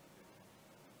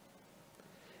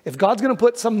 If God's going to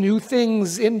put some new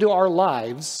things into our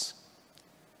lives,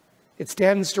 it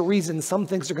stands to reason some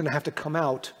things are going to have to come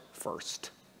out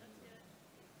first.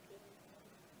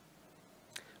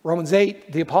 Romans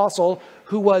 8, the apostle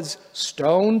who was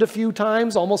stoned a few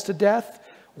times, almost to death,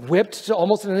 whipped to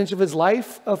almost an inch of his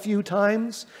life a few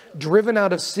times, driven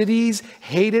out of cities,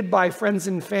 hated by friends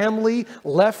and family,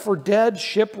 left for dead,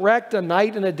 shipwrecked a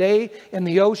night and a day in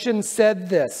the ocean, said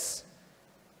this: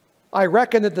 I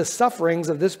reckon that the sufferings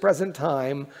of this present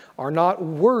time are not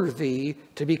worthy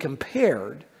to be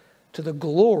compared to the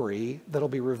glory that will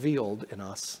be revealed in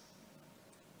us.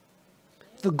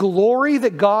 The glory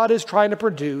that God is trying to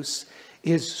produce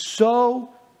is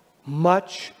so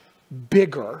much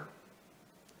bigger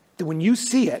that when you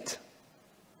see it,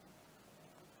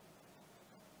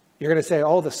 you're going to say,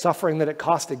 oh, the suffering that it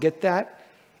cost to get that,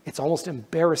 it's almost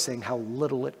embarrassing how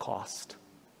little it cost.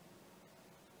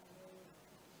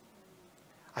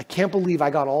 I can't believe I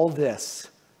got all this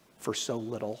for so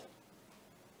little.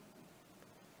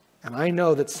 And I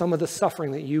know that some of the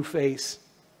suffering that you face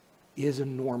is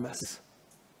enormous.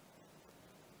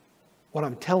 What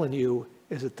I'm telling you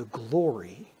is that the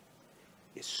glory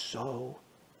is so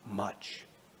much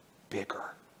bigger.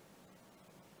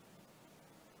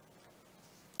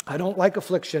 I don't like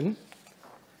affliction.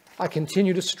 I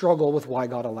continue to struggle with why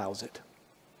God allows it.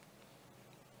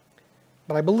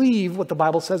 But I believe what the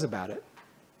Bible says about it.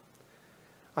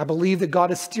 I believe that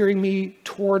God is steering me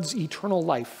towards eternal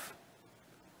life.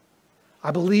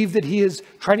 I believe that He is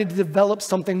trying to develop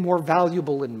something more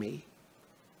valuable in me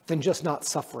than just not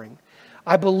suffering.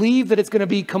 I believe that it's going to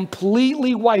be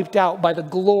completely wiped out by the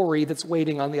glory that's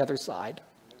waiting on the other side.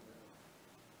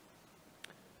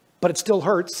 But it still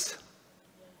hurts.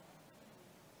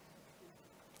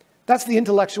 That's the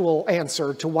intellectual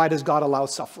answer to why does God allow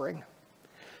suffering.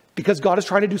 Because God is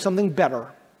trying to do something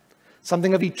better.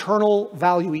 Something of eternal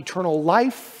value, eternal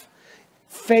life,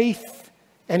 faith,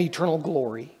 and eternal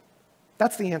glory.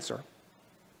 That's the answer.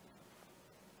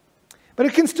 But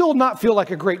it can still not feel like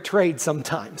a great trade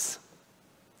sometimes.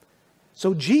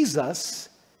 So Jesus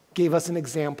gave us an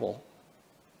example.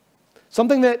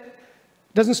 Something that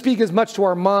doesn't speak as much to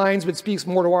our minds, but speaks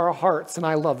more to our hearts, and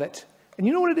I love it. And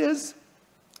you know what it is?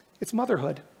 It's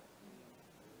motherhood.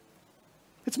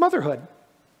 It's motherhood.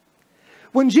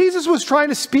 When Jesus was trying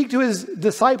to speak to his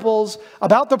disciples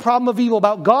about the problem of evil,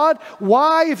 about God,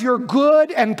 why, if you're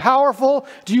good and powerful,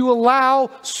 do you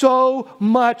allow so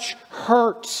much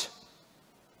hurt?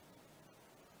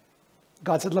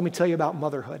 God said, let me tell you about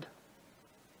motherhood.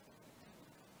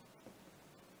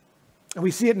 And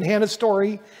we see it in Hannah's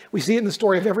story. We see it in the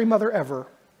story of every mother ever.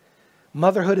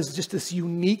 Motherhood is just this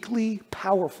uniquely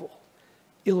powerful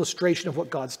illustration of what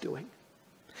God's doing.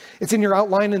 It's in your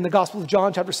outline in the Gospel of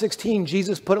John, chapter 16.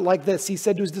 Jesus put it like this. He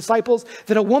said to his disciples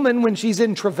that a woman, when she's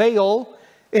in travail,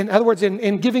 in other words,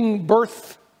 in giving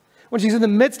birth, when she's in the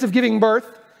midst of giving birth,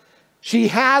 she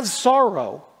has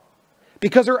sorrow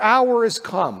because her hour is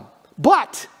come.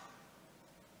 But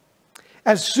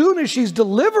as soon as she's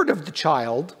delivered of the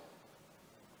child,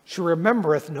 she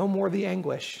remembereth no more the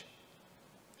anguish.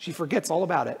 She forgets all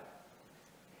about it.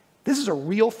 This is a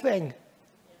real thing.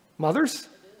 Mothers?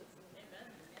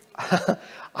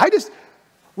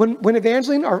 When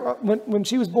Evangeline, when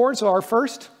she was born, so our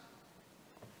first,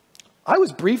 I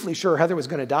was briefly sure Heather was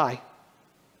going to die.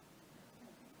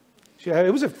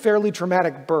 It was a fairly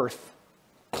traumatic birth.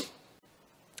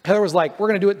 Heather was like, we're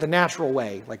going to do it the natural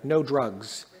way, like no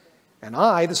drugs. And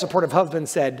I, the supportive husband,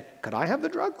 said, could I have the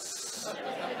drugs?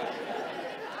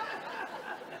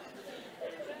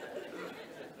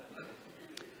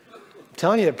 I'm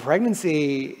telling you,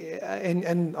 pregnancy,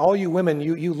 and all you women,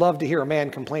 you love to hear a man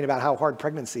complain about how hard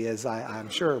pregnancy is, I'm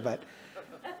sure, but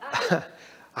I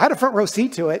had a front row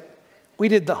seat to it. We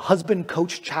did the husband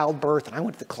coach childbirth, and I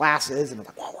went to the classes, and I was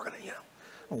like, well, we're going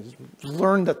to,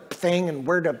 learn the thing and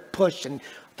where to push and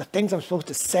the things I'm supposed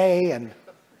to say. And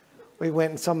we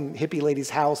went in some hippie lady's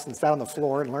house and sat on the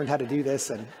floor and learned how to do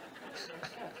this.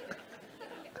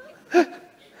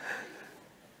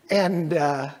 And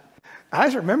I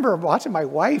just remember watching my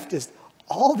wife just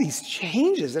all these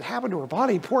changes that happened to her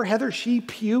body. Poor Heather, she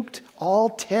puked all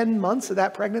 10 months of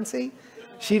that pregnancy.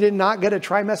 She did not get a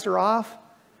trimester off.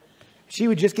 She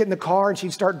would just get in the car and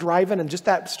she'd start driving, and just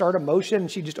that start of motion,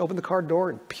 she'd just open the car door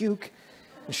and puke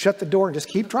and shut the door and just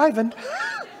keep driving.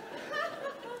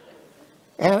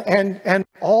 and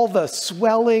all the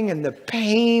swelling and the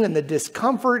pain and the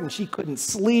discomfort, and she couldn't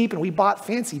sleep, and we bought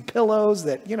fancy pillows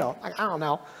that, I don't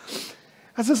know.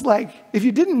 I was just like, if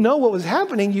you didn't know what was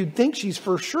happening, you'd think she's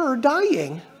for sure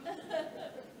dying.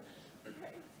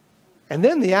 And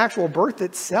then the actual birth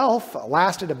itself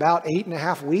lasted about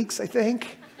 8.5 weeks, I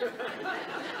think.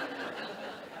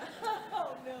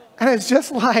 And it's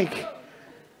just like,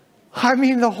 I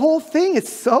mean, the whole thing is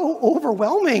so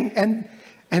overwhelming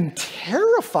and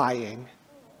terrifying.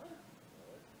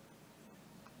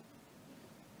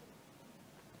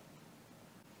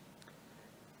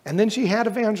 And then she had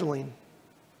Evangeline.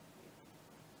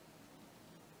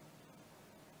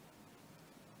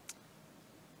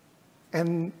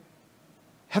 And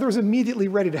Heather was immediately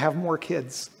ready to have more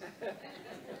kids.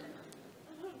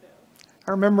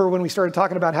 I remember when we started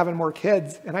talking about having more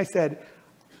kids, and I said,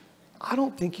 I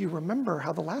don't think you remember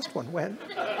how the last one went.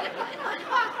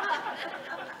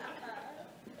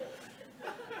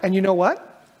 And you know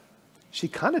what? She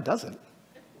kind of doesn't.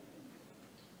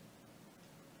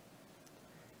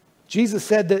 Jesus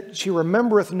said that she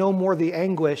remembereth no more the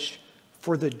anguish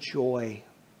for the joy.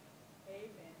 Amen.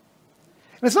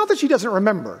 And it's not that she doesn't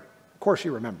remember. Of course she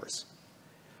remembers.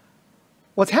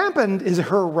 What's happened is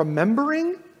her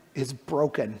remembering is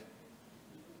broken.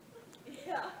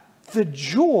 Yeah. The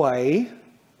joy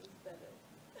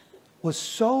was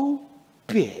so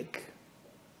big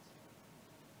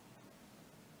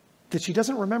that she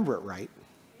doesn't remember it right.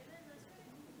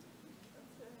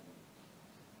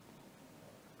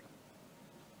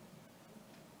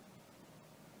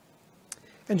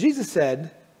 And Jesus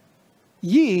said,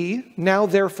 ye now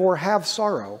therefore have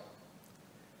sorrow,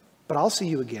 but I'll see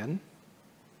you again,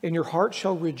 and your heart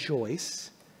shall rejoice,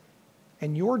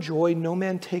 and your joy no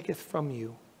man taketh from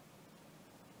you.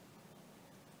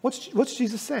 What's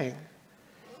Jesus saying?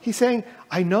 He's saying,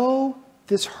 I know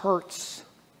this hurts.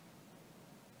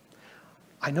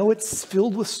 I know it's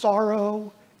filled with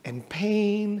sorrow and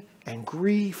pain and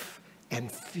grief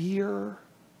and fear.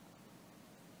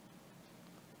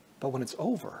 But when it's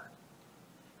over,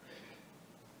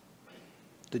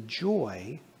 the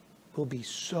joy will be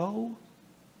so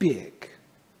big,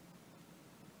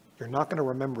 you're not going to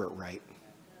remember it right.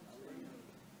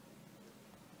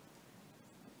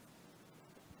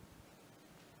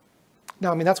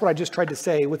 Now, I mean, that's what I just tried to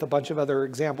say with a bunch of other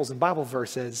examples and Bible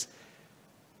verses.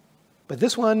 But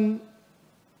this one,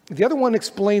 the other one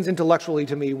explains intellectually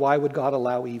to me, why would God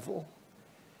allow evil?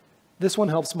 This one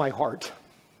helps my heart.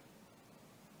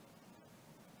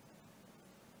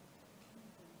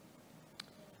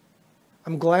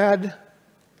 I'm glad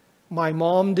my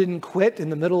mom didn't quit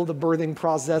in the middle of the birthing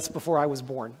process before I was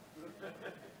born.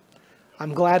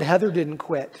 I'm glad Heather didn't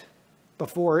quit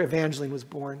before Evangeline was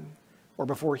born or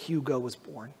before Hugo was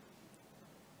born.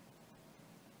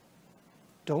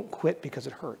 Don't quit because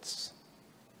it hurts.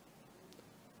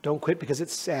 Don't quit because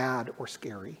it's sad or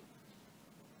scary.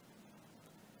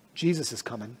 Jesus is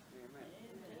coming.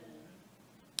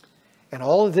 And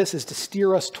all of this is to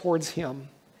steer us towards him.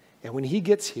 And when he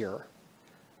gets here,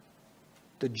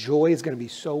 the joy is going to be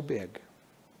so big,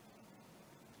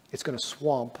 it's going to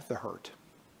swamp the hurt.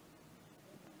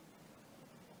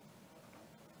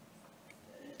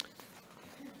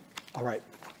 All right.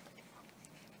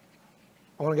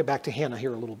 I want to get back to Hannah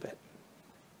here a little bit.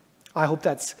 I hope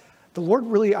that's, the Lord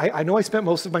really, I know I spent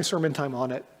most of my sermon time on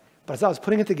it, but as I was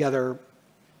putting it together,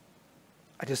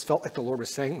 I just felt like the Lord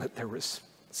was saying that there was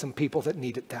some people that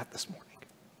needed that this morning.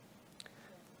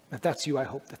 If that's you, I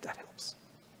hope that that helps.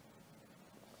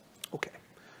 Okay.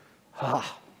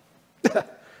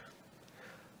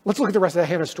 Let's look at the rest of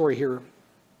Hannah's story here.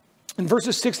 In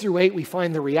verses 6 through 8, we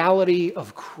find the reality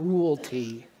of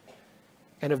cruelty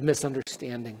and of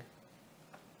misunderstanding.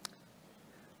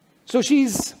 So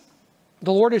the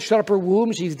Lord has shut up her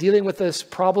womb. She's dealing with this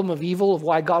problem of evil, of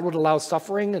why God would allow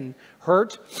suffering and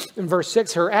hurt. In verse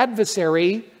 6, her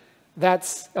adversary,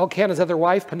 that's Elkanah's other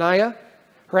wife, Peninnah,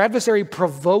 her adversary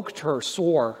provoked her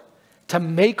sore to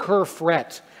make her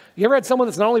fret. You ever had someone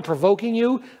that's not only provoking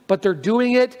you, but they're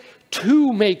doing it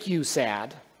to make you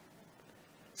sad?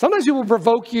 Sometimes people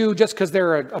provoke you just because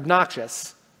they're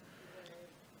obnoxious.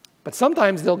 But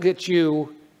sometimes they'll get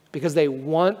you because they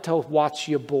want to watch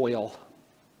you boil.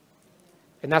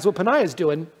 And that's what Peninnah is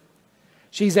doing.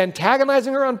 She's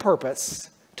antagonizing her on purpose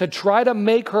to try to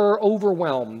make her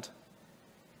overwhelmed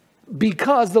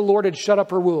because the Lord had shut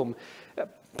up her womb.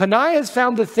 Peninnah has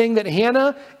found the thing that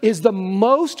Hannah is the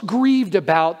most grieved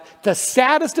about, the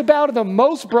saddest about, and the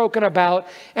most broken about,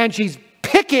 and she's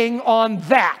picking on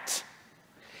that.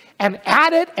 And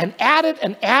at it, and at it,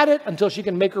 and at it, until she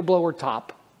can make her blow her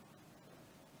top.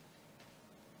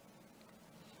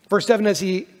 Verse 7, as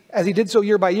he did so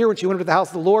year by year, when she went into the house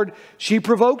of the Lord, she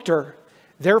provoked her.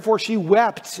 Therefore she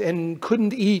wept and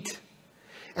couldn't eat.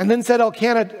 And then said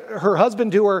Elkanah, her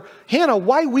husband, to her, Hannah,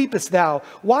 why weepest thou?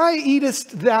 Why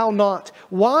eatest thou not?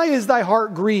 Why is thy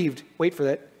heart grieved? Wait for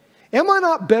that. Am I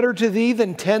not better to thee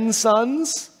than 10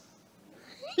 sons?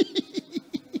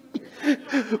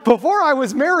 Before I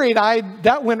was married,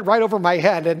 that went right over my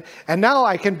head, and now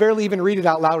I can barely even read it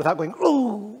out loud without going,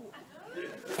 ooh.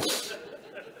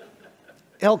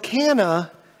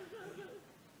 Elkanah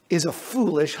is a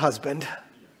foolish husband.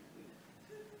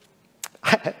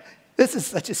 This is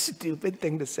such a stupid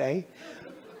thing to say.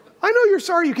 I know you're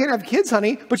sorry you can't have kids,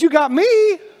 honey, but you got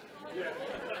me.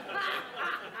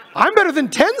 I'm better than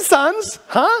 10 sons,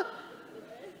 huh?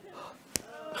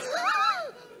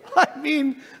 I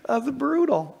mean, that's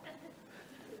brutal.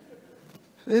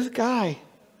 This guy.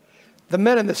 The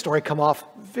men in this story come off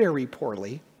very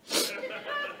poorly.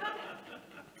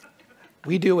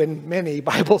 We do in many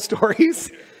Bible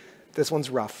stories. This one's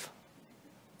rough.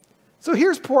 So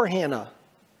here's poor Hannah.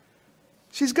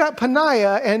 She's got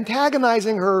Peninnah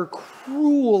antagonizing her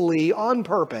cruelly on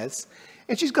purpose,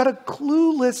 and she's got a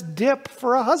clueless dip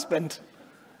for a husband.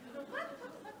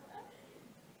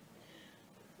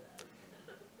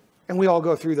 And we all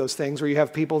go through those things where you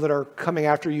have people that are coming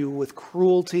after you with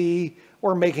cruelty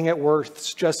or making it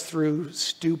worse just through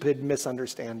stupid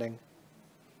misunderstanding.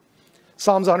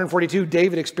 Psalms 142,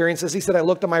 David experienced this. He said, I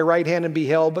looked on my right hand and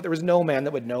beheld, but there was no man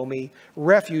that would know me.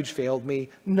 Refuge failed me.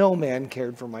 No man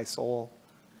cared for my soul.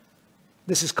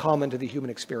 This is common to the human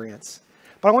experience.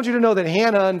 But I want you to know that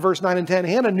Hannah, in verse 9 and 10,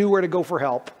 Hannah knew where to go for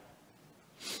help.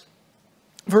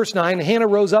 Verse 9, Hannah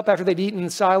rose up after they'd eaten in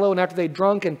Shiloh and after they'd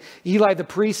drunk, and Eli the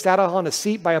priest sat on a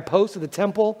seat by a post of the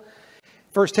temple.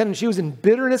 Verse 10, and she was in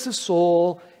bitterness of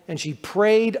soul, and she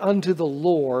prayed unto the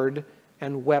Lord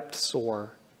and wept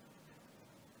sore.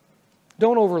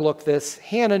 Don't overlook this.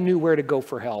 Hannah knew where to go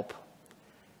for help.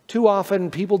 Too often,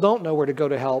 people don't know where to go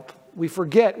to help. We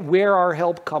forget where our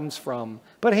help comes from.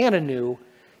 But Hannah knew.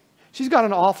 She's got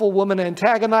an awful woman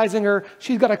antagonizing her.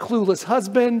 She's got a clueless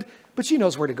husband, but she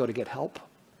knows where to go to get help.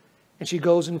 And she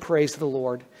goes and prays to the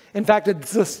Lord. In fact,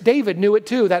 David knew it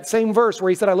too. That same verse where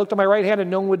he said, I looked on my right hand and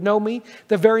no one would know me.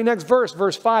 The very next verse,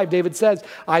 verse 5, David says,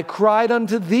 I cried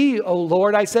unto thee, O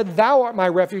Lord. I said, thou art my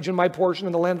refuge and my portion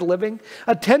in the land of the living.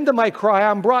 Attend to my cry.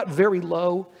 I'm brought very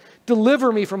low.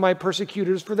 Deliver me from my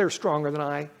persecutors, for they're stronger than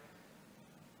I.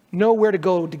 Know where to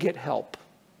go to get help.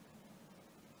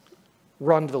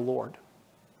 Run to the Lord.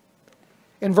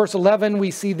 In verse 11,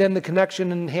 we see then the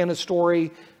connection in Hannah's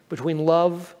story between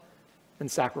love and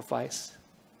sacrifice.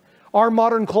 Our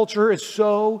modern culture is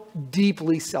so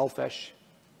deeply selfish.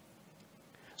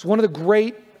 It's one of the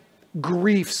great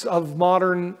griefs of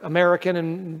modern American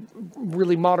and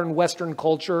really modern Western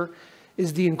culture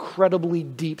is the incredibly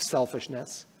deep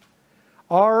selfishness.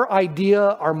 Our idea,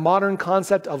 our modern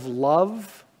concept of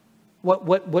love,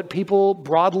 what people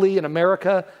broadly in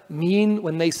America mean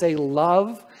when they say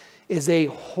love, is a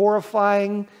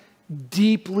horrifying,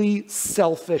 deeply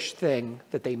selfish thing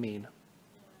that they mean.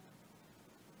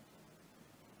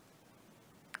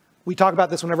 We talk about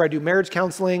this whenever I do marriage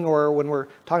counseling or when we're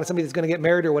talking to somebody that's going to get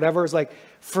married or whatever. It's like,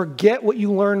 forget what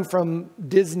you learned from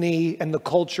Disney and the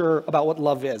culture about what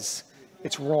love is.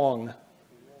 It's wrong.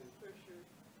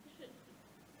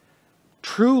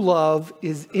 True love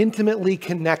is intimately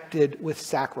connected with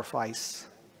sacrifice.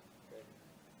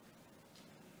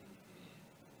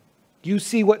 You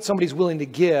see what somebody's willing to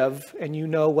give, and you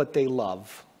know what they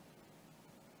love.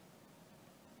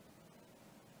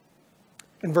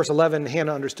 In verse 11,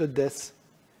 Hannah understood this.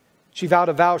 She vowed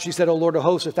a vow. She said, O Lord of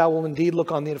hosts, if thou wilt indeed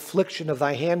look on the affliction of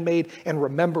thy handmaid and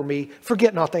remember me,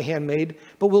 forget not thy handmaid,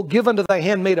 but wilt give unto thy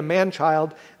handmaid a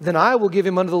man-child, then I will give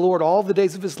him unto the Lord all the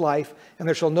days of his life, and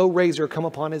there shall no razor come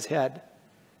upon his head.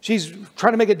 She's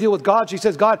trying to make a deal with God. She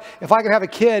says, God, if I can have a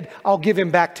kid, I'll give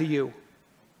him back to you.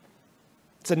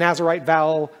 It's a Nazirite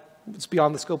vow. It's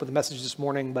beyond the scope of the message this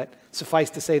morning, but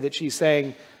suffice to say that she's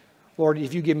saying, Lord,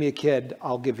 if you give me a kid,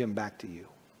 I'll give him back to you.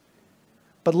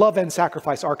 But love and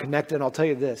sacrifice are connected, and I'll tell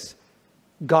you this.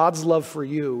 God's love for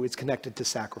you is connected to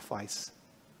sacrifice.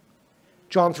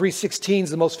 John 3:16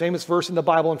 is the most famous verse in the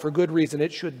Bible, and for good reason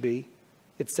it should be.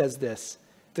 It says this,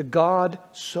 that God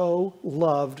so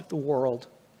loved the world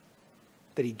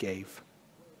that he gave.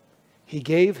 He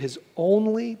gave his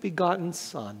only begotten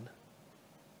Son,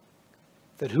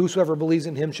 that whosoever believes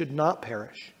in him should not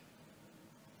perish,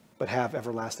 but have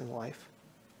everlasting life.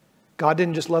 God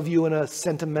didn't just love you in a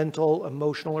sentimental,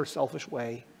 emotional, or selfish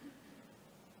way.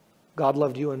 God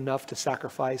loved you enough to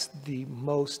sacrifice the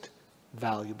most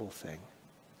valuable thing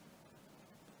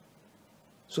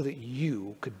so that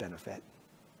you could benefit.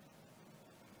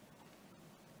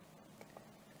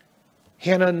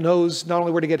 Hannah knows not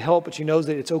only where to get help, but she knows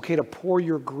that it's okay to pour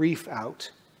your grief out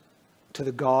to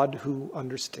the God who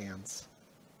understands.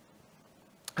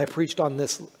 I preached on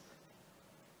this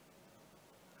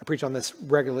preach on this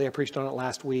regularly. I preached on it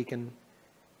last week, and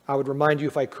I would remind you,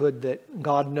 if I could, that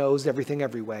God knows everything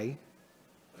every way.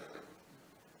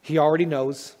 He already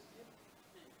knows.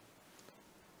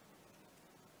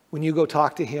 When you go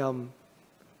talk to him,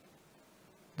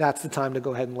 that's the time to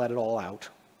go ahead and let it all out.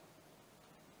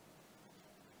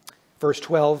 Verse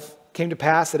 12, came to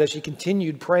pass that as she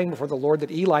continued praying before the Lord, that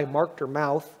Eli marked her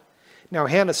mouth. Now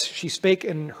Hannah, she spake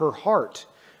in her heart,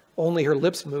 only her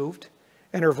lips moved,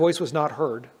 and her voice was not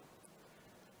heard.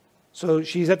 So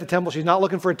she's at the temple. She's not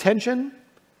looking for attention.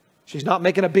 She's not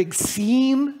making a big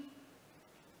scene.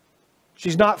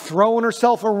 She's not throwing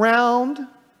herself around.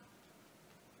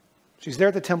 She's there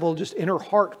at the temple just in her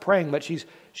heart praying, but she's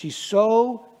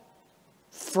so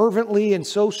fervently and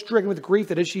so stricken with grief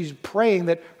that as she's praying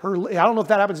that I don't know if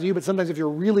that happens to you, but sometimes if you're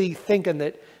really thinking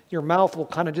that your mouth will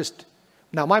kind of just,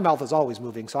 now my mouth is always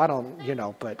moving, so I don't,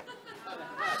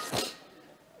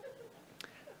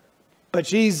 but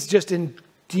she's just in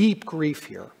deep grief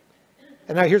here.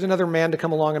 And now here's another man to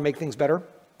come along and make things better.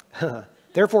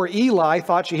 Therefore Eli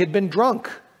thought she had been drunk.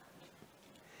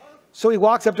 So he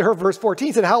walks up to her, verse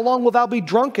 14, said, how long wilt thou be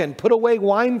drunken? Put away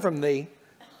wine from thee.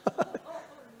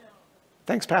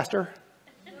 Thanks, Pastor.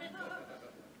 I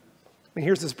mean,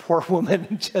 here's this poor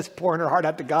woman just pouring her heart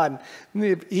out to God.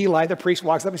 And Eli, the priest,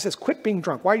 walks up and says, quit being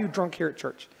drunk. Why are you drunk here at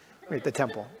church? Or at the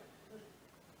temple.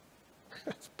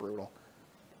 That's brutal.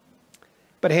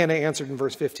 But Hannah answered in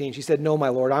verse 15. She said, no, my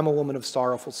Lord, I'm a woman of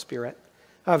sorrowful spirit.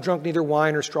 I have drunk neither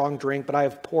wine nor strong drink, but I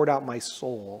have poured out my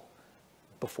soul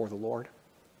before the Lord.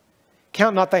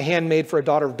 Count not thy handmaid for a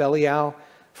daughter of Belial,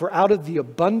 for out of the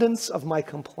abundance of my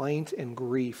complaint and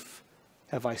grief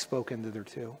have I spoken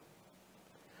thitherto.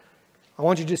 I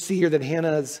want you to see here that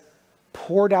Hannah has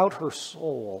poured out her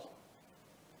soul.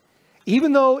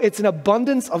 Even though it's an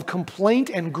abundance of complaint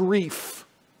and grief,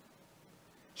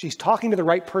 she's talking to the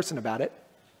right person about it.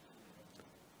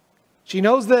 She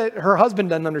knows that her husband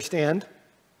doesn't understand.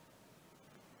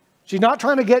 She's not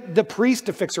trying to get the priest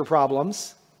to fix her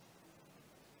problems.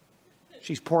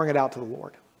 She's pouring it out to the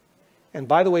Lord. And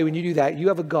by the way, when you do that, you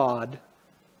have a God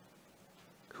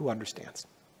who understands.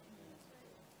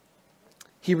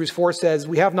 Hebrews 4 says,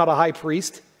 we have not a high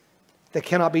priest that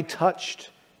cannot be touched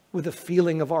with the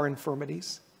feeling of our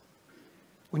infirmities.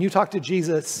 When you talk to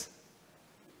Jesus,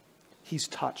 he's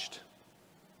touched.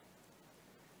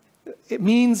 It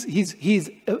means he's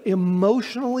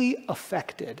emotionally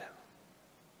affected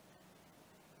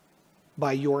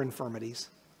by your infirmities.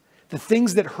 The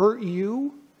things that hurt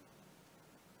you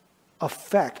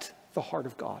affect the heart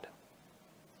of God.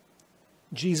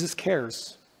 Jesus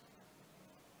cares.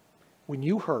 When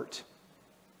you hurt,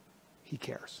 he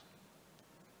cares.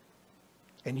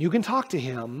 And you can talk to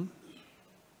him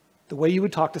the way you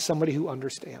would talk to somebody who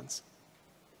understands.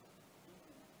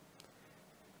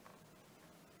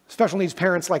 Special needs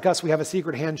parents like us, we have a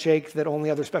secret handshake that only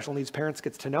other special needs parents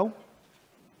gets to know.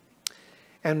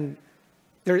 And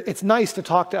it's nice to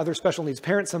talk to other special needs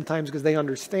parents sometimes because they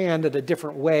understand in a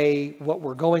different way what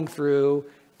we're going through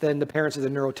than the parents of the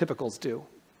neurotypicals do.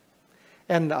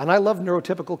 And I love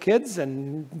neurotypical kids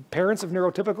and parents of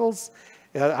neurotypicals.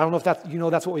 I don't know if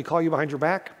that's what we call you behind your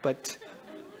back, but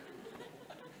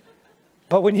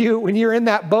when you're in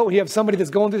that boat, you have somebody that's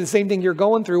going through the same thing you're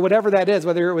going through, whatever that is,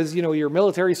 whether it was, your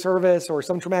military service or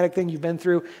some traumatic thing you've been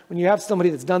through, when you have somebody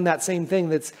that's done that same thing,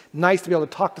 that's nice to be able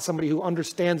to talk to somebody who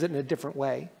understands it in a different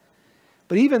way.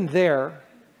 But even there,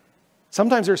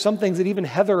 sometimes there's some things that even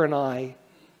Heather and I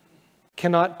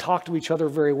cannot talk to each other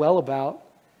very well about,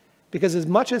 because as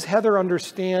much as Heather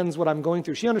understands what I'm going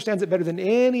through, she understands it better than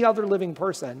any other living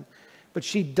person, but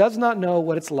she does not know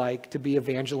what it's like to be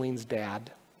Evangeline's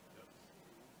dad.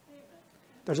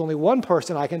 There's only one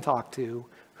person I can talk to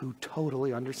who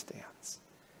totally understands,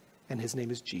 and his name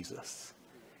is Jesus.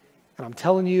 And I'm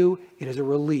telling you, it is a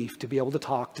relief to be able to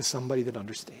talk to somebody that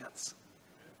understands.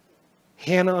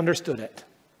 Hannah understood it.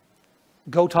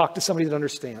 Go talk to somebody that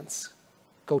understands.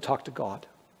 Go talk to God.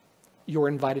 You're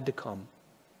invited to come.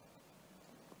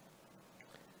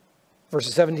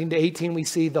 Verses 17 to 18, we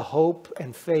see the hope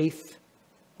and faith,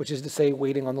 which is to say,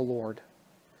 waiting on the Lord.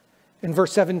 In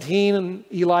verse 17,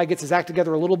 Eli gets his act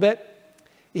together a little bit.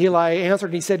 Eli answered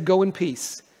and he said, go in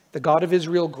peace. The God of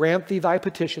Israel grant thee thy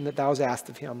petition that thou hast asked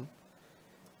of him.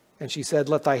 And she said,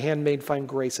 let thy handmaid find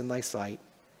grace in thy sight.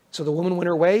 So the woman went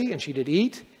her way, and she did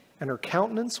eat, and her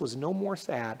countenance was no more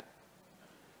sad.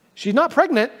 She's not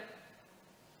pregnant,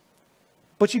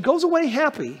 but she goes away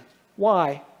happy.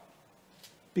 Why?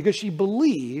 Because she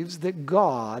believes that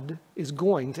God is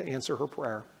going to answer her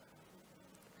prayer.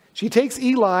 She takes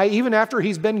Eli, even after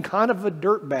he's been kind of a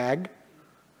dirtbag,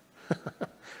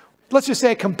 let's just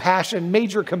say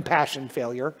major compassion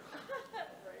failure.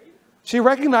 She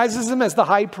recognizes him as the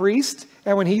high priest,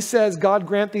 and when he says, God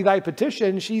grant thee thy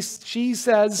petition, she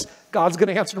says, God's going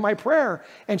to answer my prayer.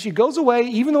 And she goes away,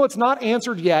 even though it's not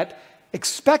answered yet,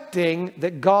 expecting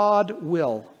that God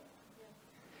will.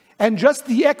 And just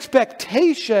the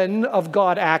expectation of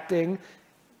God acting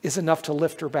is enough to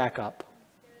lift her back up.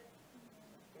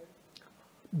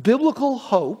 Biblical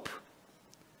hope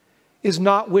is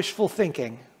not wishful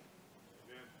thinking.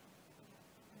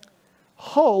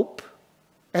 Hope,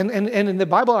 and in the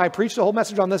Bible, I preached a whole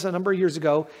message on this a number of years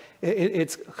ago.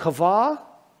 It's chava,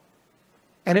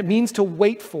 and it means to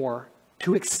wait for,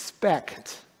 to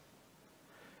expect.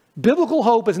 Biblical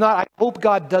hope is not, I hope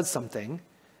God does something.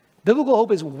 Biblical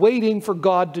hope is waiting for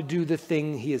God to do the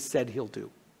thing he has said he'll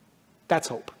do. That's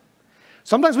hope.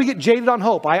 Sometimes we get jaded on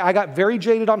hope. I got very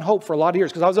jaded on hope for a lot of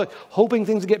years because I was like hoping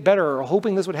things would get better or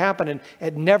hoping this would happen, and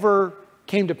it never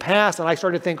came to pass. And I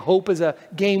started to think hope is a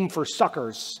game for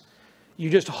suckers. You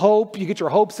just hope, you get your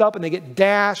hopes up and they get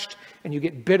dashed and you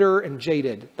get bitter and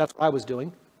jaded. That's what I was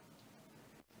doing.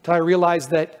 Until I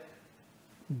realized that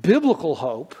biblical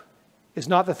hope is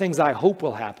not the things I hope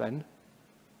will happen.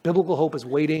 Biblical hope is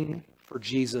waiting for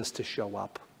Jesus to show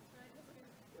up.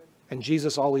 And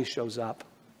Jesus always shows up.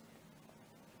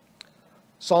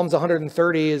 Psalms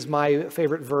 130 is my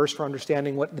favorite verse for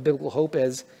understanding what the biblical hope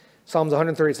is. Psalms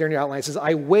 130, it's there in your outline. It says,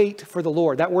 I wait for the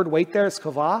Lord. That word wait there is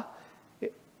kavah.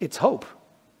 It's hope.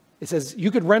 It says, you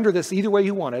could render this either way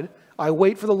you wanted. I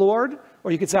wait for the Lord,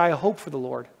 or you could say, I hope for the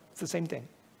Lord. It's the same thing.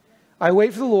 I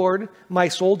wait for the Lord. My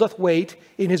soul doth wait.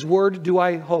 In his word do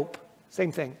I hope.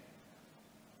 Same thing.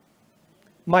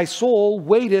 My soul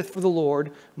waiteth for the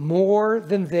Lord more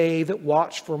than they that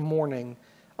watch for morning.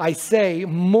 I say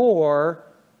more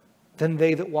than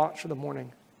they that watch for the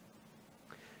morning.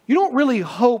 You don't really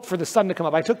hope for the sun to come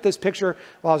up. I took this picture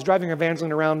while I was driving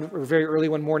Evangeline around very early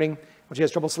one morning when she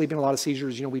has trouble sleeping, a lot of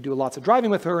seizures. You know, we do lots of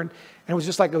driving with her, and it was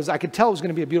just like, I could tell it was going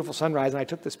to be a beautiful sunrise, and I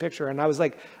took this picture, and I was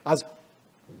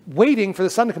waiting for the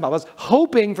sun to come up. I was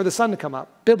hoping for the sun to come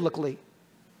up, biblically.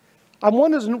 I'm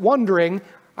wondering,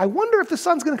 I wonder if the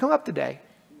sun's going to come up today.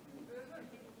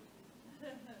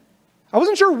 I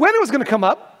wasn't sure when it was going to come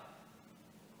up,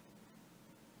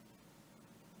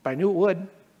 but I knew it would.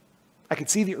 I could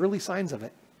see the early signs of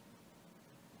it.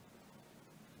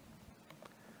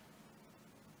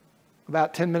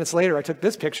 About 10 minutes later, I took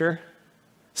this picture.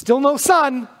 Still no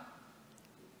sun,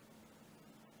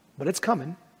 but it's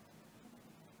coming.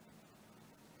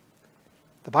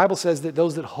 The Bible says that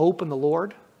those that hope in the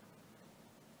Lord,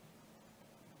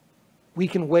 we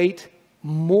can wait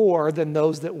more than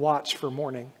those that watch for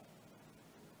morning.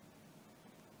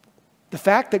 The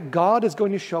fact that God is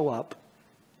going to show up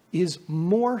is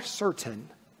more certain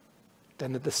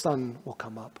than that the sun will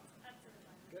come up.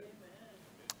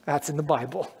 That's in the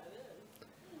Bible.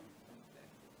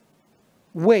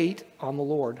 Wait on the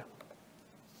Lord.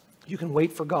 You can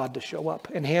wait for God to show up.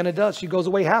 And Hannah does. She goes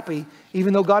away happy,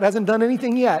 even though God hasn't done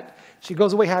anything yet. She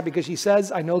goes away happy because she says,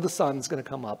 I know the sun's going to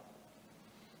come up.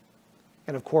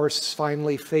 And of course,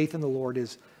 finally, faith in the Lord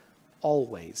is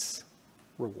always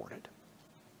rewarded.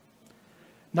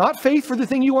 Not faith for the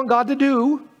thing you want God to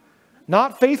do.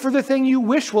 Not faith for the thing you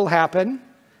wish will happen.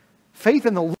 Faith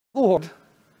in the Lord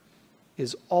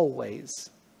is always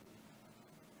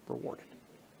rewarded.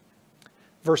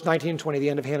 Verse 19 and 20, the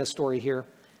end of Hannah's story here.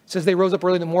 It says, they rose up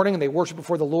early in the morning and they worshiped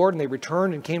before the Lord, and they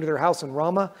returned and came to their house in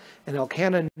Ramah. And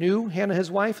Elkanah knew Hannah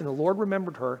his wife, and the Lord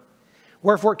remembered her.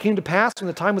 Wherefore it came to pass, when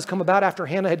the time was come about after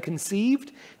Hannah had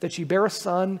conceived, that she bare a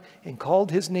son and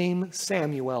called his name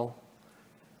Samuel.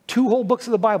 2 whole books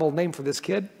of the Bible named for this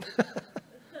kid.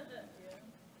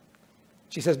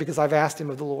 She says, because I've asked him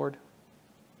of the Lord.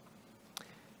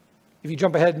 If you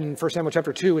jump ahead in 1 Samuel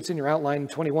chapter 2, it's in your outline,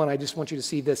 21. I just want you to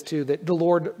see this too, that the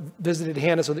Lord visited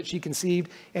Hannah so that she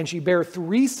conceived, and she bare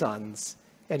 3 sons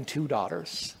and 2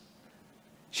 daughters.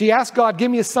 She asked God, give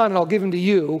me a son and I'll give him to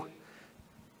you.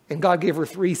 And God gave her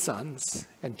 3 sons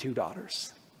and 2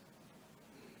 daughters.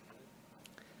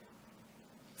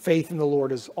 Faith in the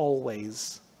Lord is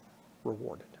always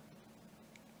rewarded.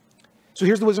 So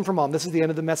here's the wisdom from Mom. This is the end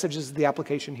of the message. This is the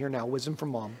application here now. Wisdom from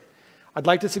Mom. I'd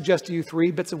like to suggest to you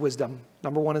 3 bits of wisdom.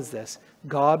 Number 1 is this.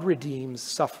 God redeems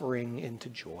suffering into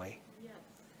joy. Yes.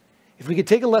 If we could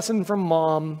take a lesson from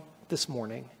Mom this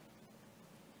morning,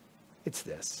 it's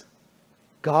this.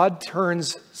 God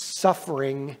turns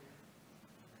suffering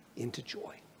into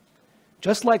joy.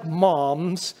 Just like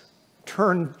moms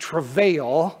turn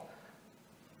travail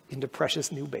into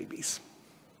precious new babies.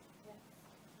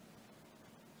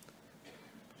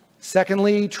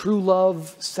 Secondly, true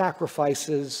love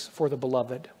sacrifices for the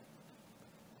beloved.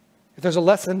 If there's a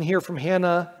lesson here from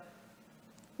Hannah,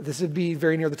 this would be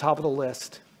very near the top of the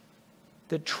list,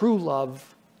 that true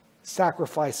love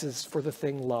sacrifices for the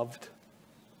thing loved.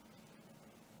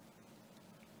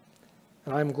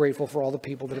 And I'm grateful for all the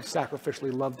people that have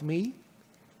sacrificially loved me,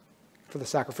 for the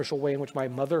sacrificial way in which my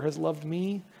mother has loved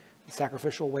me, the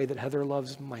sacrificial way that Heather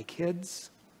loves my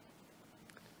kids,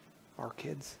 our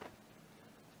kids.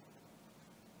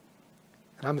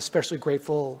 And I'm especially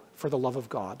grateful for the love of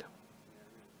God,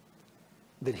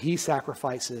 that he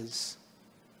sacrifices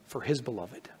for his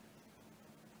beloved.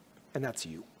 And that's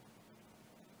you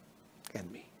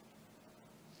and me.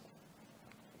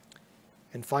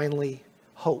 And finally,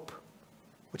 hope,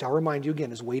 which I'll remind you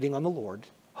again is waiting on the Lord.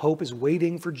 Hope is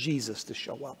waiting for Jesus to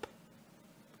show up.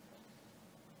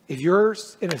 If you're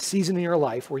in a season in your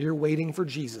life where you're waiting for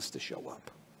Jesus to show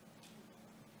up,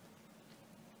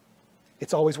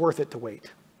 it's always worth it to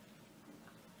wait.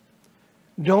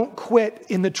 Don't quit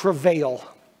in the travail.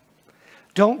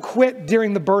 Don't quit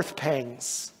during the birth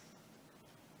pangs.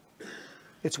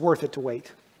 It's worth it to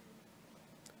wait.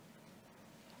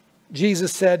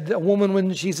 Jesus said, a woman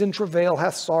when she's in travail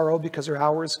hath sorrow because her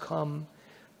hour is come.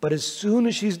 But as soon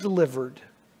as she's delivered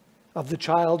of the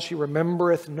child, she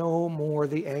remembereth no more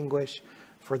the anguish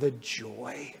for the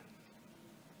joy.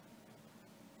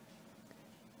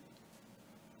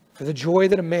 For the joy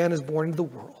that a man is born into the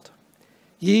world.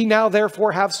 Ye now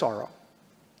therefore have sorrow.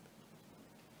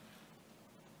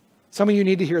 Some of you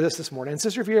need to hear this morning. And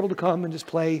sister, if you're able to come and just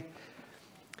play.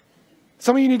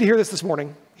 Some of you need to hear this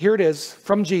morning. Here it is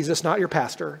from Jesus, not your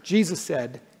pastor. Jesus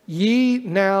said, ye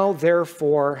now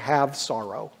therefore have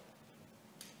sorrow,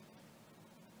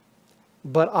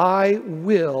 but I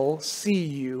will see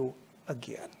you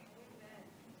again.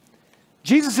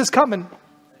 Jesus is coming.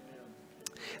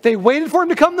 They waited for him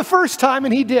to come the first time,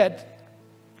 and he did.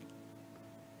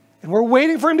 And we're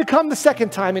waiting for him to come the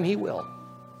second time, and he will.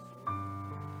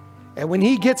 And when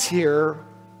he gets here,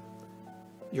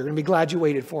 you're going to be glad you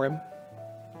waited for him.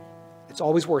 It's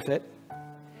always worth it.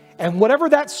 And whatever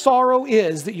that sorrow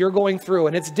is that you're going through,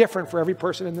 and it's different for every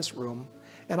person in this room,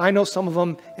 and I know some of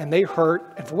them, and they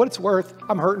hurt, and for what it's worth,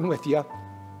 I'm hurting with you.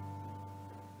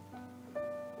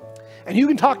 And you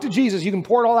can talk to Jesus. You can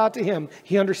pour it all out to him.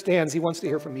 He understands. He wants to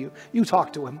hear from you. You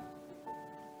talk to him.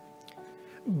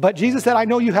 But Jesus said, I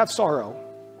know you have sorrow.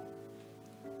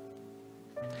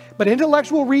 But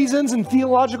intellectual reasons and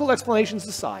theological explanations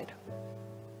aside,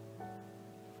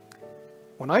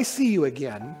 when I see you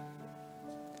again,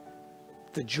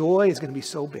 the joy is going to be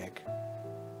so big.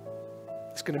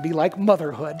 It's going to be like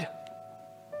motherhood.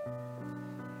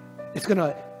 It's going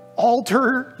to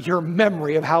alter your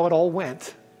memory of how it all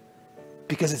went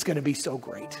because it's going to be so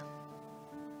great.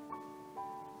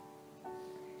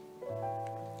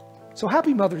 So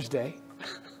happy Mother's Day.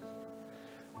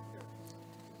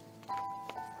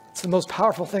 It's the most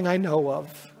powerful thing I know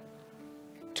of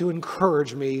to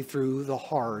encourage me through the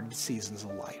hard seasons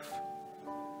of life.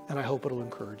 And I hope it'll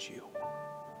encourage you.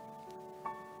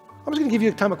 I'm just going to give you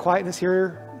a time of quietness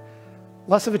here.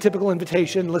 Less of a typical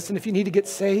invitation. Listen, if you need to get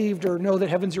saved or know that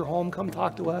heaven's your home, come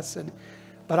talk to us.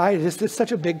 But it's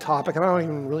such a big topic, and I don't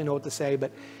even really know what to say.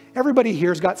 But everybody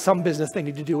here's got some business they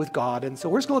need to do with God. And so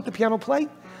we're just going to let the piano play.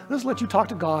 I'll just let you talk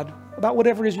to God about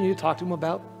whatever it is you need to talk to him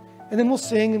about. And then we'll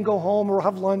sing and go home or we'll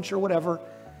have lunch or whatever.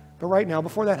 But right now,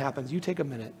 before that happens, you take a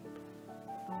minute.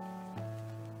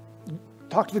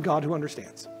 Talk to the God who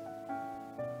understands.